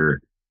legislature.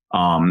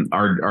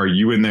 Are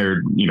you in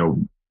there,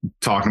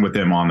 talking with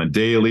them on the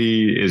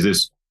daily? Is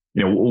this,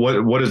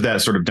 what does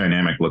that sort of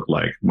dynamic look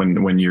like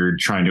when you're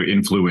trying to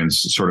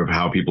influence sort of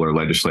how people are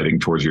legislating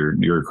towards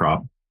your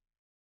crop?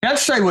 I'd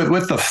say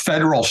with the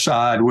federal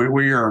side,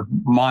 we are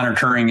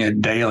monitoring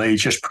it daily,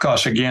 just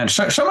because, again,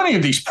 so many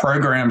of these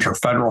programs are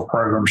federal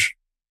programs.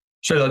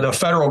 So the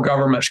federal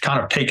government's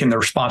kind of taken the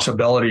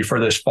responsibility for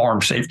this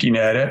farm safety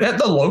net at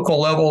the local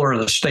level or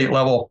the state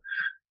level.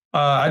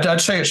 I'd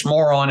say it's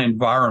more on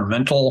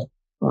environmental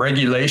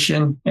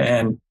regulation.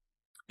 And,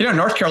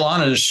 North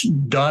Carolina's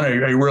done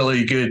a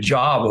really good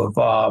job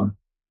of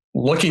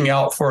looking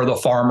out for the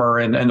farmer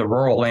and the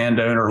rural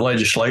landowner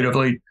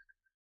legislatively.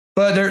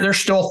 But there's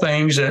still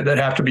things that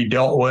have to be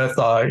dealt with.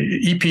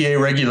 EPA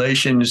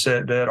regulations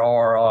that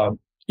are,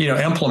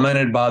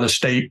 implemented by the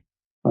state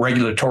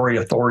regulatory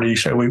authority.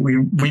 So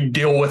we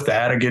deal with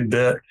that a good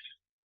bit.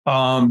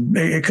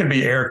 It could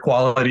be air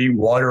quality,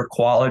 water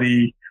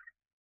quality.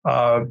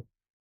 Like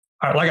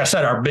I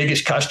said, our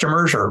biggest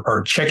customers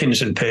are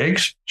chickens and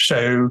pigs.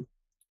 So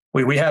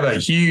we have a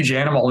huge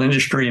animal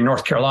industry in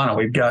North Carolina.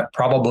 We've got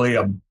probably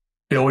 1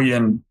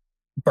 billion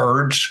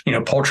birds,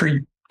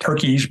 poultry,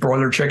 turkeys,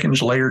 broiler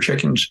chickens, layer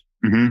chickens.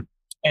 Mm-hmm.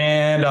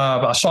 And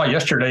I saw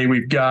yesterday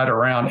we've got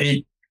around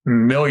 8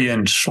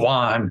 million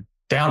swine,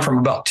 down from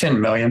about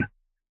 10 million.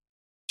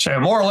 So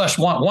more or less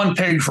one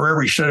pig for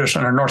every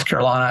citizen in North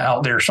Carolina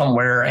out there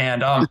somewhere.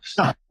 And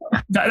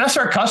that's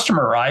our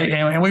customer, right?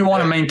 And we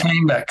want to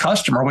maintain that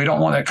customer. We don't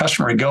want that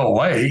customer to go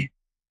away,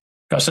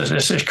 because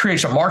this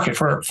creates a market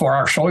for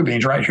our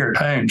soybeans right here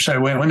at home. So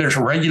when there's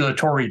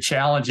regulatory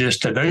challenges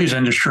to those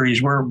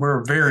industries,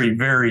 we're very,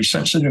 very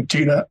sensitive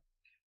to that.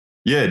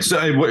 Yeah.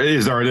 So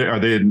is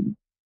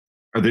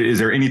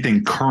there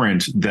anything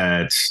current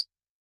that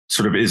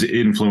sort of is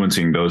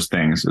influencing those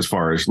things as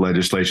far as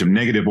legislation,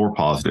 negative or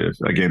positive,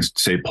 against,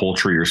 say,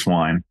 poultry or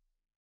swine?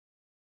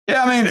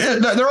 Yeah, I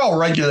mean, they're all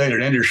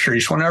regulated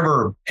industries.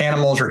 Whenever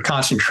animals are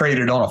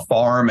concentrated on a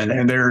farm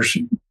and there's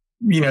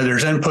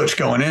inputs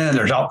going in,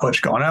 there's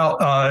outputs going out,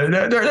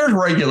 there's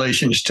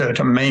regulations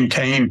to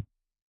maintain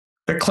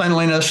the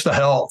cleanliness, the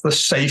health, the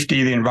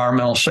safety, the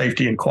environmental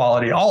safety and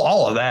quality,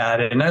 all of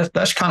that. And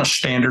that's kind of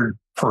standard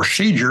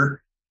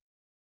procedure.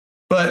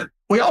 But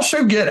we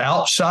also get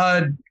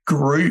outside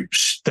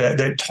groups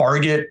that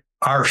target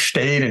our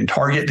state and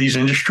target these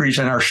industries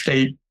in our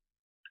state.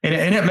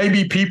 And it may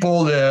be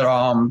people that,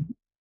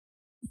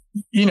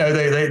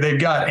 they've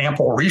got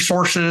ample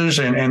resources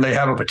and they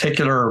have a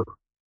particular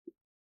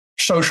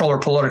social or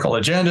political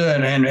agenda,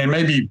 and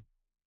maybe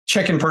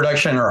chicken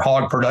production or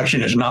hog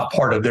production is not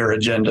part of their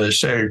agenda.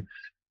 So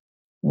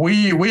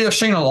we have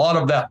seen a lot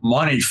of that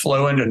money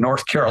flow into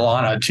North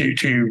Carolina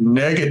to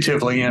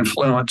negatively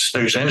influence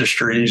those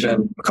industries.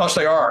 And because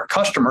they are our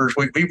customers,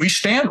 we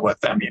stand with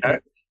them,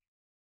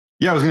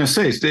 Yeah, I was going to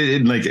say,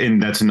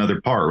 and that's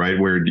another part, right,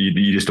 where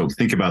you just don't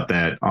think about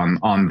that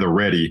on the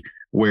ready,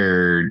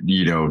 where,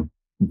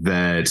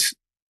 that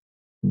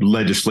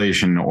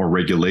legislation or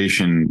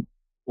regulation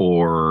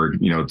or,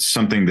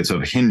 something that's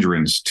of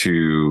hindrance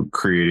to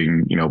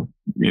creating,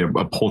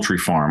 a poultry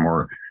farm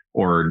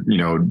or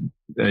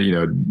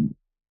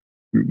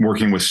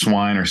working with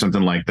swine or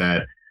something like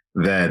that,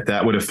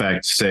 that would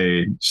affect,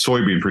 say,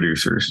 soybean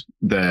producers,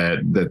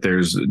 that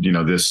there's,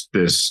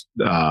 this,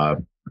 I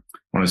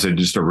want to say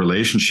just a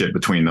relationship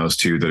between those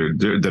two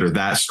that are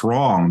that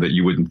strong that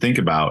you wouldn't think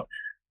about.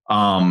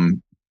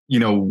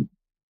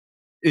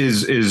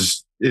 Is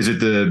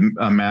it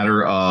a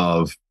matter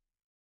of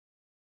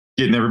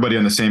getting everybody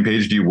on the same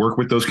page? Do you work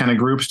with those kind of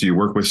groups? Do you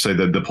work with, say,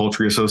 the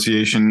Poultry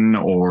Association,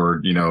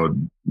 or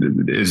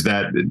is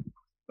that?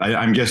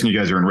 I'm guessing you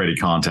guys are in ready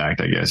contact,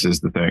 I guess,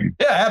 is the thing.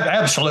 Yeah,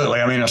 absolutely.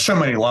 I mean, there's so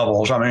many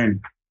levels. I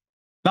mean,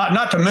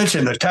 not to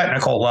mention the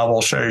technical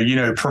level. So,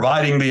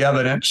 providing the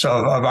evidence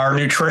of our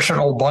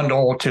nutritional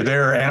bundle to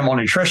their animal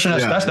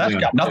nutritionist, that's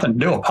got nothing to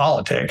do with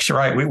politics,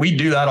 right? We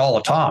do that all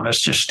the time.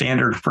 It's just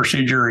standard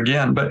procedure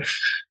again. But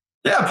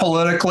yeah,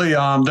 politically,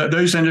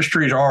 those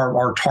industries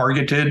are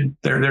targeted.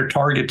 They're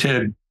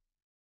targeted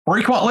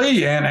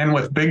frequently and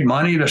with big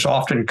money that's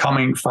often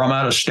coming from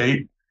out of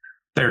state.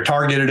 They're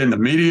targeted in the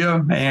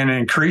media and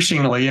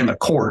increasingly in the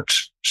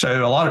courts.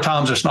 So a lot of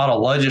times it's not a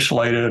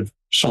legislative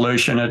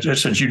solution.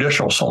 It's a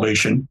judicial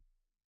solution.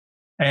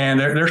 And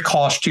there's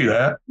cost to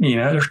that.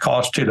 There's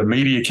cost to the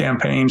media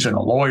campaigns and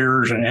the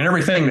lawyers and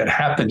everything that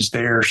happens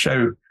there.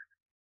 So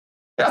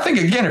I think,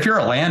 again, if you're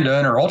a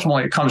landowner,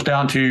 ultimately it comes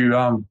down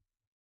to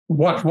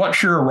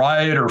what's your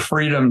right or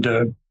freedom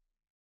to,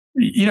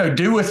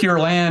 do with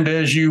your land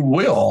as you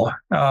will,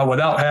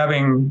 without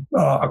having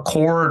a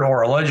court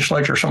or a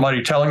legislature,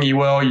 somebody telling you,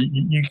 well,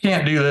 you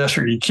can't do this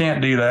or you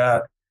can't do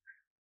that.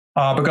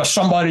 Because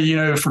somebody,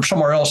 from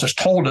somewhere else has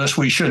told us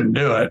we shouldn't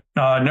do it.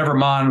 Never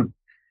mind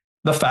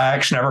the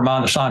facts, never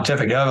mind the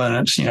scientific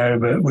evidence,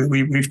 but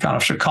we've kind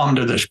of succumbed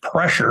to this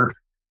pressure.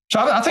 So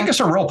I think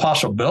it's a real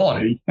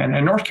possibility.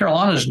 And North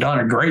Carolina has done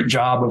a great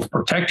job of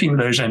protecting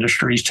those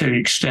industries to the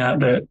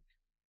extent that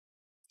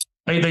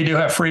they do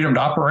have freedom to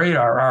operate.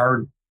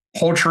 Our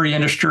poultry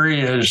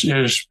industry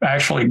is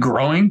actually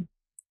growing.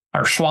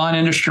 Our swine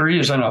industry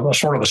is in a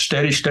sort of a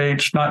steady state.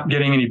 It's not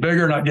getting any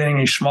bigger, not getting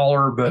any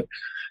smaller, but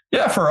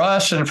yeah, for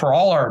us and for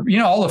all our,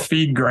 all the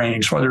feed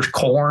grains, whether it's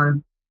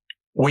corn,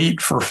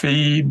 wheat for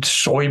feed,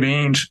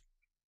 soybeans,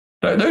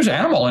 those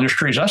animal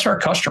industries, that's our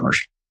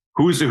customers.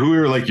 Who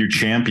are like your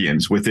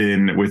champions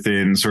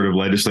within sort of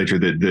legislature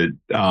that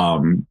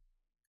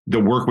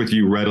work with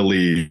you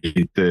readily,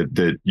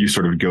 that you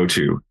sort of go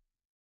to?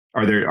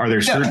 Are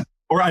there certain,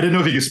 or I don't know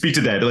if you can speak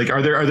to that. Like,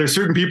 are there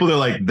certain people that are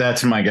like,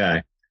 that's my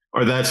guy?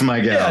 Or that's my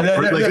guy. Yeah,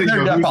 there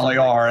definitely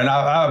are. And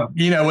I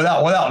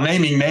without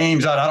naming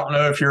names, I don't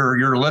know if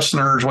your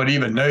listeners would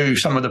even know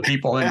some of the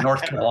people in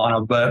North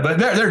Carolina, but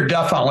there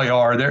definitely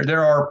are.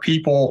 There are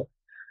people,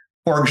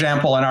 for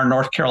example, in our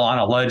North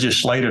Carolina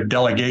legislative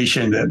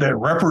delegation that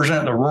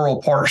represent the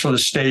rural parts of the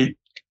state,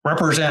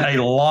 represent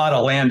a lot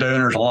of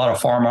landowners, a lot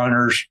of farm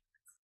owners.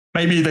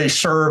 Maybe they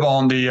serve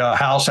on the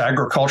House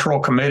Agricultural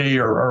Committee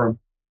or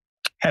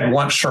had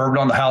once served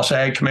on the House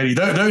Ag Committee.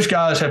 Those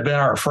guys have been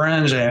our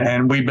friends,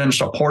 and we've been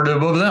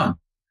supportive of them.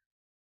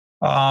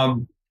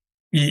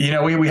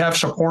 We have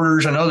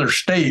supporters in other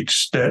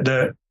states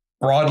that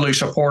broadly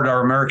support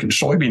our American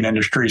soybean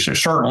industry. So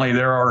certainly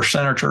there are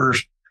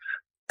senators,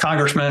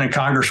 congressmen, and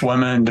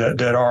congresswomen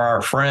that are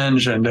our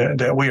friends and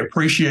that we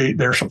appreciate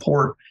their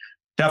support.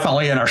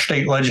 Definitely in our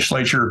state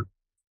legislature,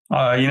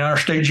 our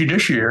state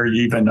judiciary,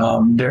 even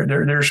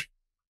there's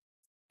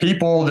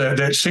people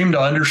that seem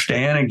to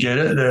understand and get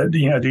it.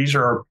 That these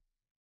are,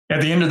 at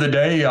the end of the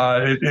day,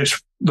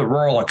 it's the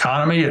rural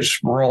economy,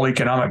 it's rural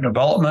economic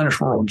development, it's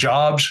rural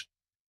jobs.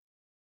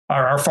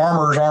 Our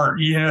farmers aren't,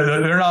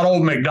 they're not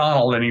old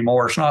McDonald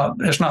anymore. It's not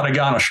a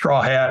guy in a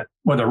straw hat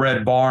with a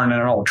red barn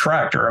and an old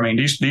tractor. I mean,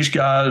 these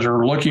guys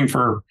are looking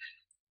for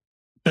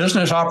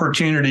business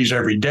opportunities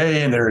every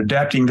day, and they're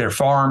adapting their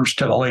farms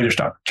to the latest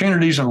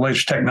opportunities and the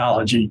latest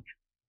technology.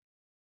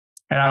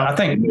 And I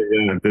think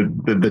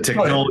the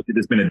technology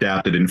that's been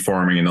adapted in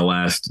farming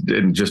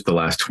in just the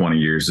last 20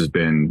 years has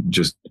been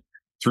just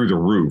through the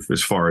roof,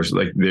 as far as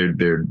like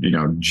they're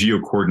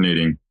geo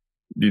coordinating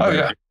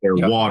their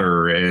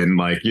water, and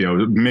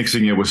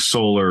mixing it with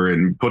solar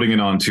and putting it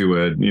onto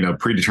a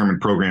predetermined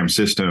program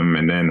system,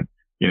 and then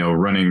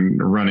running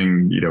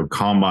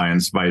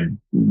combines by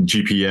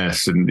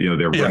GPS, and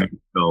they're running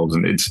themselves,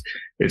 and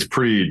it's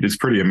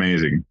pretty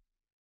amazing.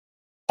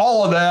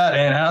 All of that,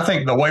 and I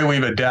think the way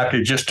we've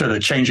adapted just to the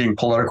changing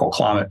political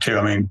climate too.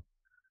 I mean,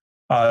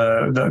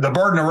 the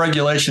burden of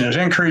regulation has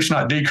increased,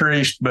 not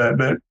decreased,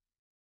 but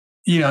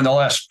in the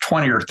last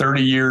 20 or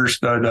 30 years,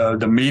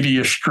 the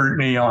media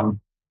scrutiny on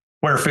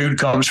where food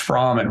comes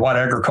from and what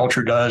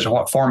agriculture does and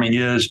what farming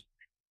is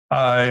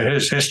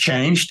has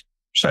changed.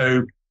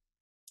 So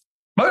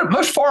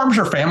most farms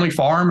are family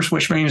farms,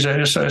 which means that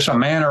it's a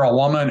man or a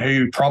woman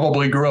who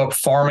probably grew up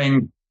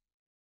farming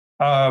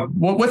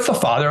with the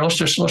father.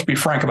 Let's be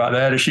frank about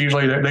that. It's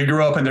usually they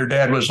grew up and their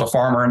dad was a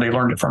farmer and they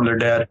learned it from their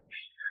dad.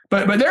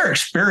 But their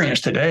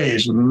experience today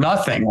is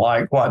nothing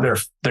like what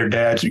their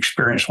dad's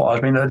experience was.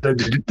 I mean,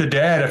 the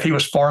dad, if he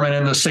was farming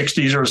in the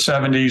 60s or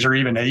 70s or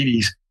even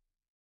 80s,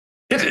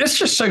 it's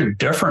just so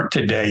different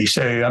today.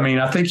 So, I mean,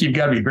 I think you've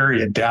got to be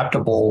very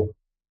adaptable,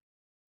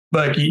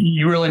 but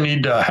you really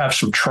need to have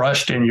some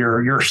trust in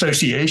your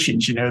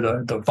associations,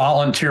 the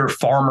volunteer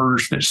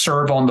farmers that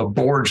serve on the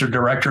boards of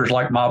directors,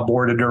 like my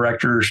board of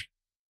directors,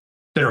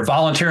 that are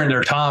volunteering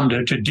their time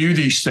to do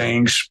these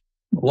things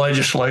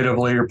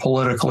legislatively or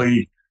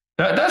politically.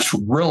 That's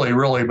really,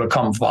 really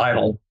become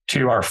vital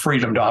to our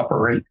freedom to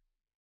operate.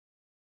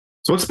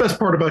 So what's the best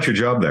part about your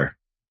job there?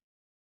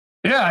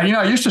 Yeah,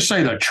 I used to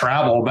say the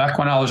travel back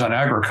when I was an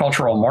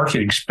agricultural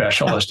marketing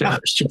specialist. It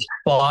was just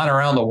flying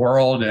around the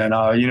world and,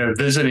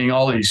 visiting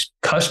all these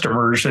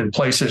customers in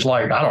places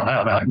like, I don't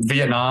know, like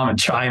Vietnam and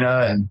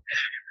China and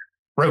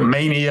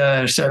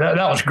Romania. And so that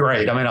was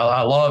great. I mean,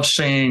 I love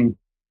seeing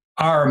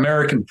our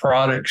American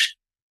products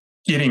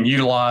getting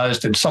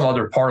utilized in some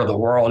other part of the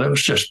world. It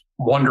was just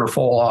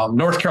wonderful.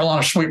 North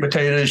Carolina sweet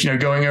potatoes,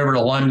 going over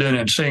to London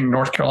and seeing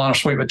North Carolina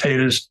sweet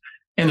potatoes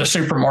in the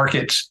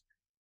supermarkets,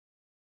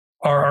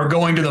 are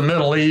going to the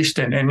Middle East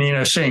and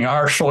seeing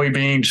our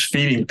soybeans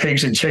feeding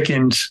pigs and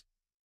chickens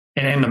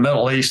in the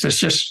Middle East.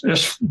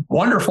 It's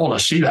wonderful to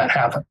see that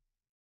happen.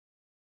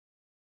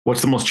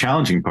 What's the most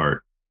challenging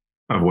part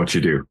of what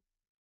you do?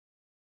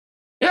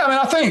 Yeah, I mean,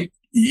 I think,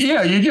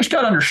 you just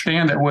got to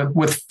understand that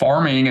with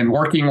farming and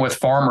working with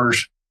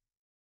farmers,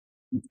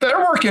 they're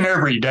working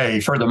every day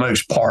for the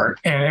most part.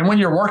 And when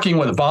you're working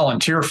with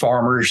volunteer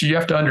farmers, you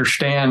have to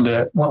understand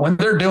that when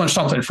they're doing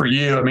something for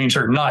you, it means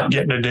they're not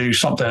getting to do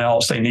something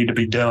else they need to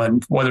be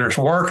doing, whether it's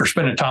work or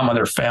spending time with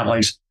their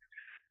families.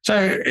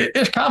 So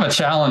it's kind of a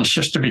challenge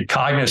just to be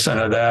cognizant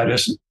of that.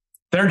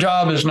 Their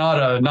job is not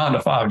a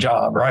 9-to-5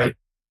 job, right?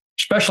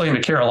 Especially in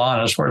the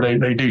Carolinas where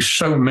they do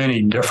so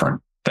many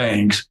different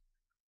things.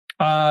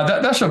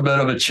 That's a bit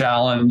of a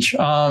challenge.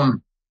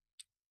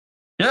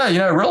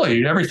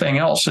 Really everything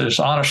else is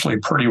honestly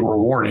pretty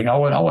rewarding. I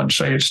wouldn't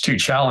say it's too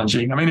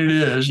challenging. I mean, it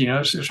is,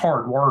 it's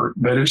hard work,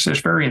 but it's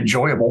very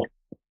enjoyable.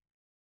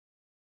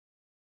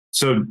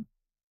 So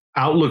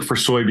outlook for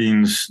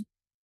soybeans,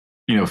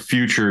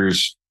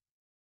 futures,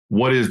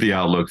 what is the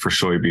outlook for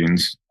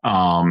soybeans?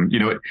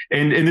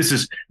 And this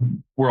is,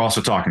 we're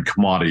also talking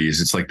commodities.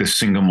 It's like the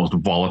single most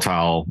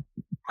volatile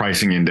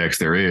pricing index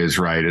there is,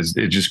 right? It's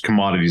just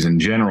commodities in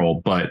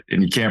general,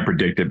 and you can't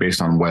predict it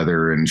based on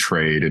weather and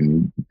trade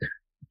and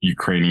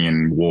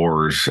Ukrainian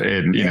wars.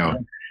 And,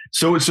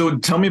 so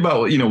tell me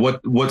about,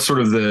 what sort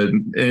of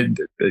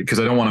because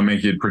I don't want to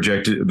make you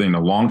project it in the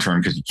long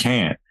term because you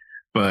can't,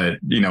 but,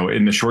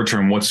 in the short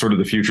term, what's sort of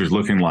the future is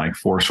looking like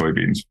for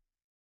soybeans?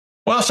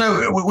 Well,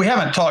 so we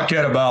haven't talked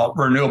yet about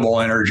renewable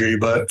energy,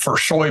 but for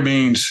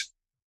soybeans,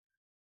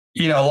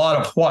 a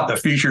lot of what the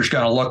future is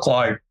going to look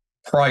like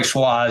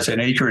price-wise and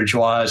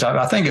acreage-wise,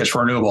 I think it's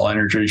renewable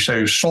energy.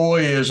 So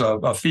soy is a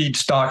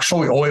feedstock,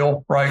 soy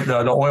oil, right?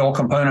 The oil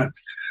component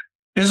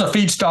is a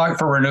feedstock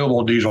for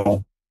renewable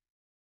diesel.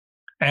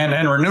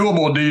 And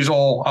renewable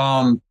diesel,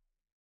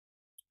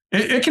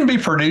 it can be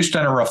produced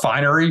in a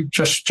refinery,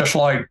 just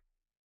like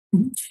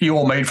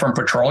fuel made from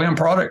petroleum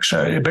products.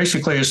 It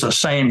basically is the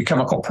same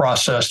chemical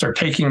process. They're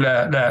taking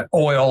that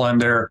oil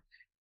and they're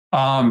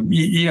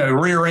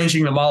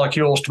rearranging the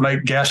molecules to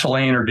make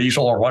gasoline or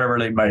diesel or whatever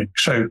they make.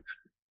 So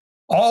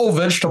all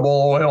vegetable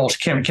oils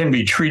can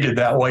be treated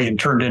that way and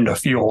turned into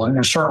fuel.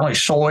 And certainly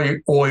soy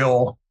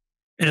oil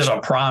is a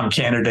prime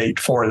candidate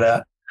for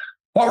that.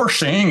 What we're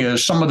seeing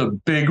is some of the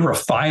big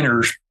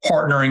refiners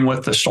partnering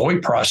with the soy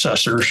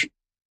processors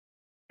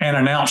and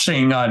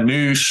announcing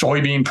new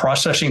soybean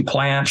processing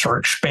plants or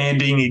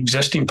expanding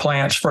existing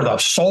plants for the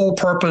sole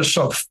purpose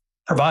of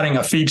providing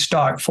a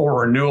feedstock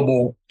for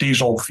renewable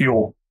diesel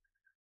fuel.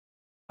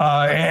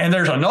 And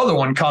there's another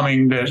one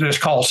coming that is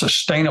called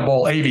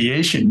sustainable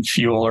aviation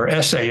fuel, or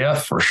SAF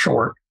for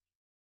short.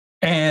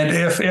 And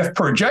if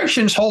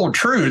projections hold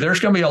true, there's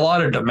going to be a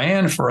lot of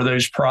demand for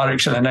those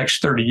products in the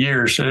next 30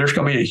 years. So there's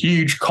going to be a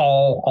huge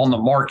call on the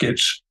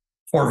markets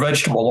for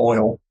vegetable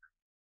oil,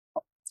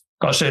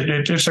 because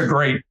it's a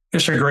great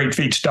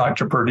feedstock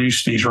to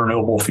produce these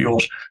renewable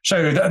fuels.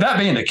 So that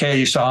being the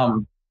case,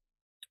 we're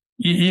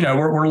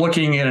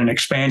looking at an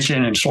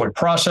expansion in soy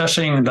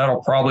processing.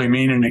 That'll probably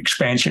mean an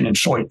expansion in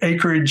soy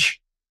acreage.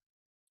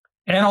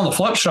 And on the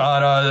flip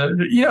side,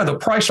 the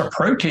price of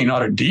protein ought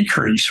to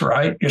decrease,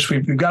 right? Because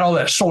we've got all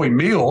that soy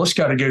meal. It's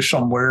got to go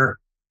somewhere.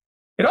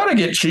 It ought to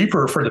get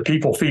cheaper for the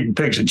people feeding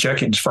pigs and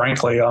chickens,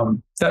 frankly.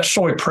 That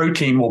soy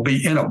protein will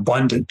be in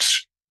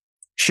abundance,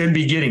 should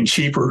be getting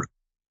cheaper.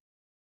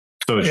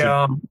 So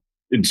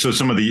so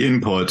some of the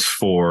inputs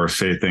for,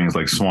 say, things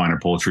like swine or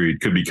poultry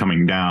could be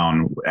coming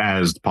down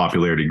as the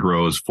popularity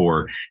grows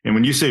and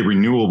when you say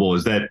renewable,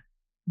 is that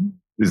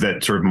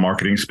sort of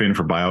marketing spin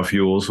for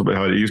biofuels,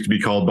 how it used to be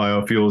called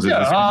biofuels?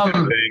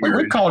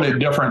 We called it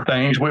different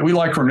things. We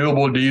like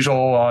renewable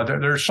diesel.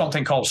 There's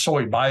something called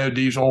soy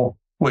biodiesel,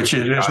 which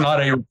is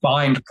not a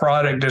refined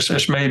product.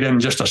 It's made in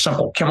just a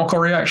simple chemical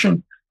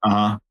reaction.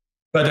 Uh-huh.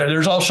 But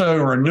there's also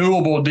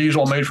renewable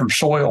diesel made from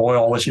soy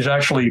oil, which is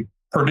actually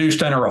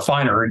produced in a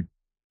refinery.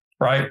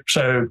 Right.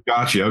 So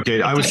gotcha.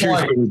 Okay. I was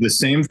curious if it was the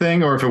same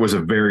thing or if it was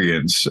a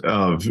variance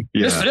of.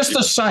 Yeah. It's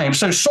the same.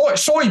 So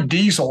soy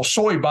diesel,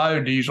 soy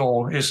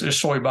biodiesel is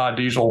soy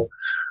biodiesel.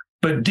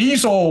 But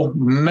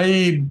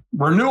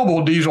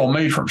renewable diesel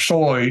made from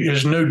soy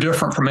is no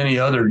different from any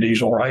other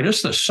diesel, right?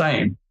 It's the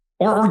same.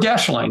 Or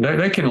gasoline.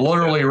 They can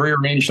literally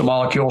rearrange the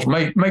molecules,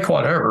 make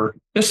whatever.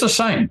 It's the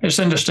same. It's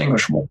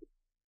indistinguishable.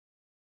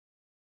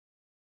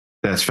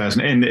 That's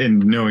fascinating.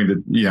 And knowing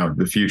that,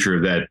 the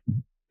future that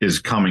is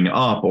coming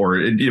up,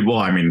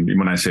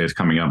 when I say it's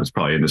coming up, it's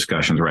probably in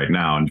discussions right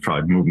now and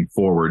probably moving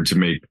forward to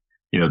make,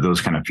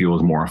 those kind of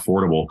fuels more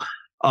affordable.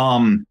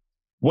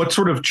 What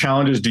sort of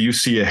challenges do you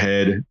see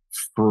ahead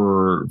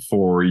for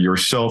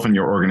yourself and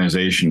your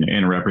organization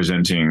in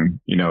representing,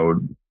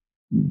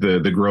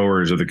 the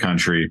growers of the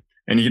country,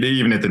 and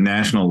even at the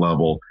national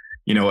level,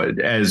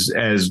 as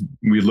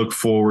we look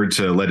forward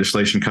to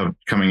legislation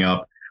coming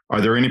up? Are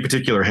there any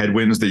particular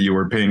headwinds that you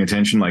were paying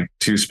attention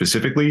to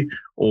specifically,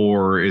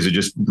 or is it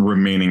just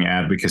remaining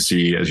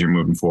advocacy as you're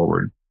moving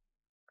forward?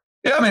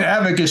 Yeah,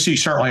 advocacy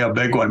is certainly a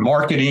big one.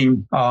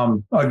 Marketing,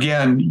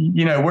 again,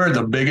 we're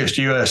the biggest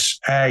U.S.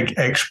 ag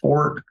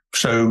export.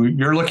 So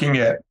you're looking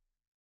at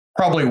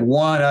probably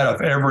 1 out of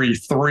every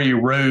 3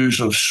 rows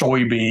of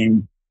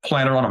soybean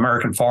planted on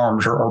American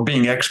farms are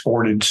being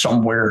exported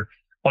somewhere.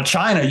 Well,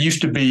 China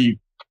used to be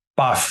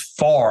by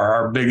far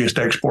our biggest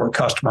export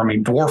customer,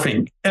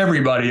 dwarfing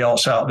everybody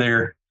else out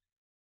there.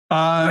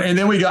 And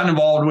then we got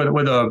involved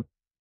with a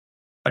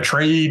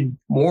trade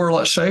war,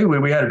 let's say.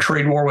 We had a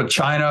trade war with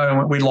China,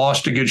 and we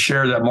lost a good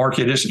share of that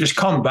market. It's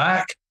come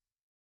back.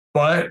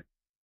 But,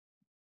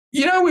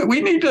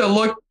 we need to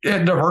look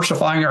at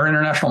diversifying our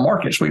international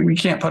markets. We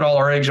can't put all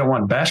our eggs in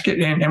one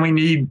basket. And we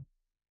need,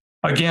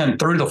 again,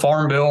 through the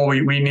Farm Bill,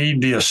 we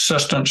need the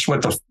assistance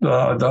with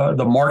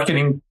the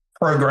marketing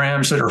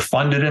programs that are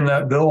funded in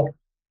that bill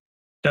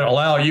that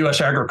allow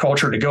U.S.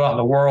 agriculture to go out in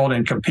the world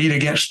and compete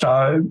against,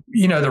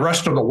 the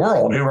rest of the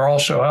world who are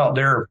also out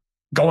there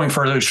going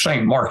for those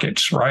same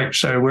markets, right?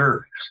 So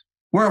we're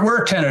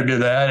attentive to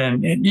that,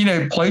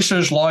 and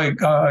places like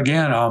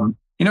the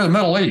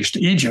Middle East,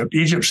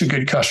 Egypt's a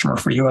good customer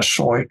for U.S.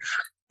 soy.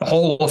 The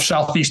whole of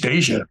Southeast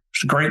Asia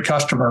is a great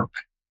customer.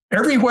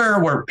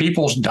 Everywhere where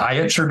people's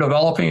diets are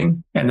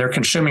developing and they're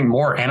consuming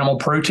more animal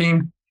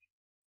protein,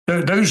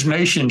 those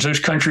nations,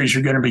 those countries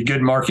are going to be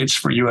good markets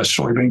for U.S.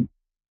 soybean.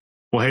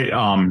 Well, hey,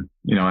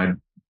 I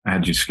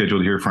had you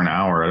scheduled here for an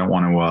hour. I don't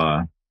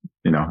want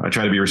to, I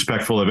try to be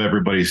respectful of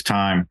everybody's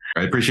time.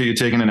 I appreciate you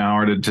taking an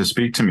hour to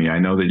speak to me. I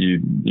know that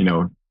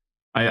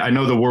I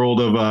know the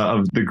world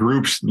of the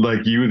groups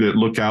like you that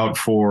look out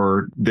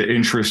for the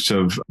interests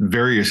of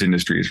various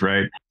industries,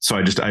 right? So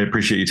I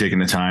appreciate you taking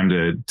the time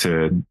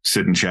to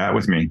sit and chat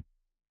with me.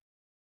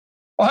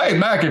 Well, hey,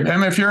 Mac,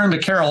 if you're in the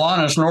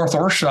Carolinas, north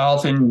or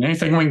south, and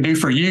anything we can do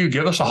for you,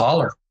 give us a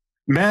holler.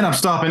 Man, I'm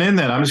stopping in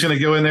then. I'm just going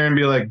to go in there and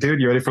be like, dude,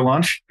 you ready for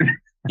lunch?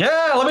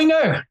 Yeah, let me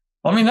know.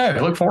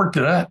 Look forward to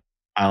that.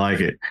 I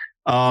like it.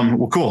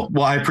 Well, cool.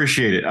 Well, I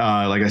appreciate it.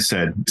 Like I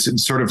said,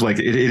 it's sort of like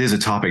it is a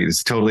topic.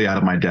 It's totally out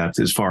of my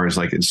depth as far as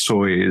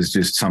soy is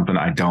just something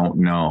I don't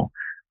know.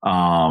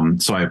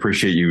 So I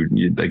appreciate you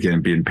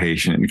again being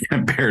patient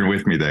and bearing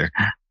with me there.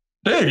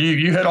 Dude,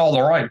 you hit all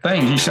the right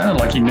things. You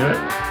sounded like you knew it.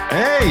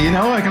 Hey,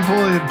 I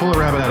can pull a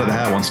rabbit out of the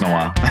hat once in a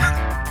while.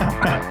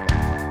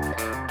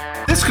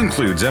 This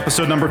concludes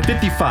episode number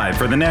 55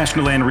 for the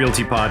National Land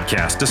Realty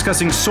Podcast,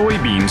 discussing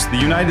soybeans, the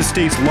United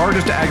States'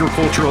 largest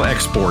agricultural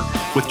export,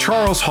 with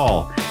Charles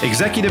Hall,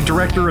 Executive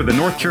Director of the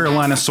North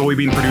Carolina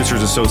Soybean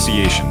Producers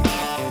Association.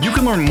 You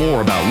can learn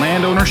more about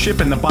land ownership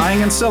and the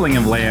buying and selling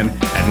of land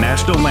at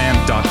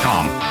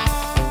nationalland.com.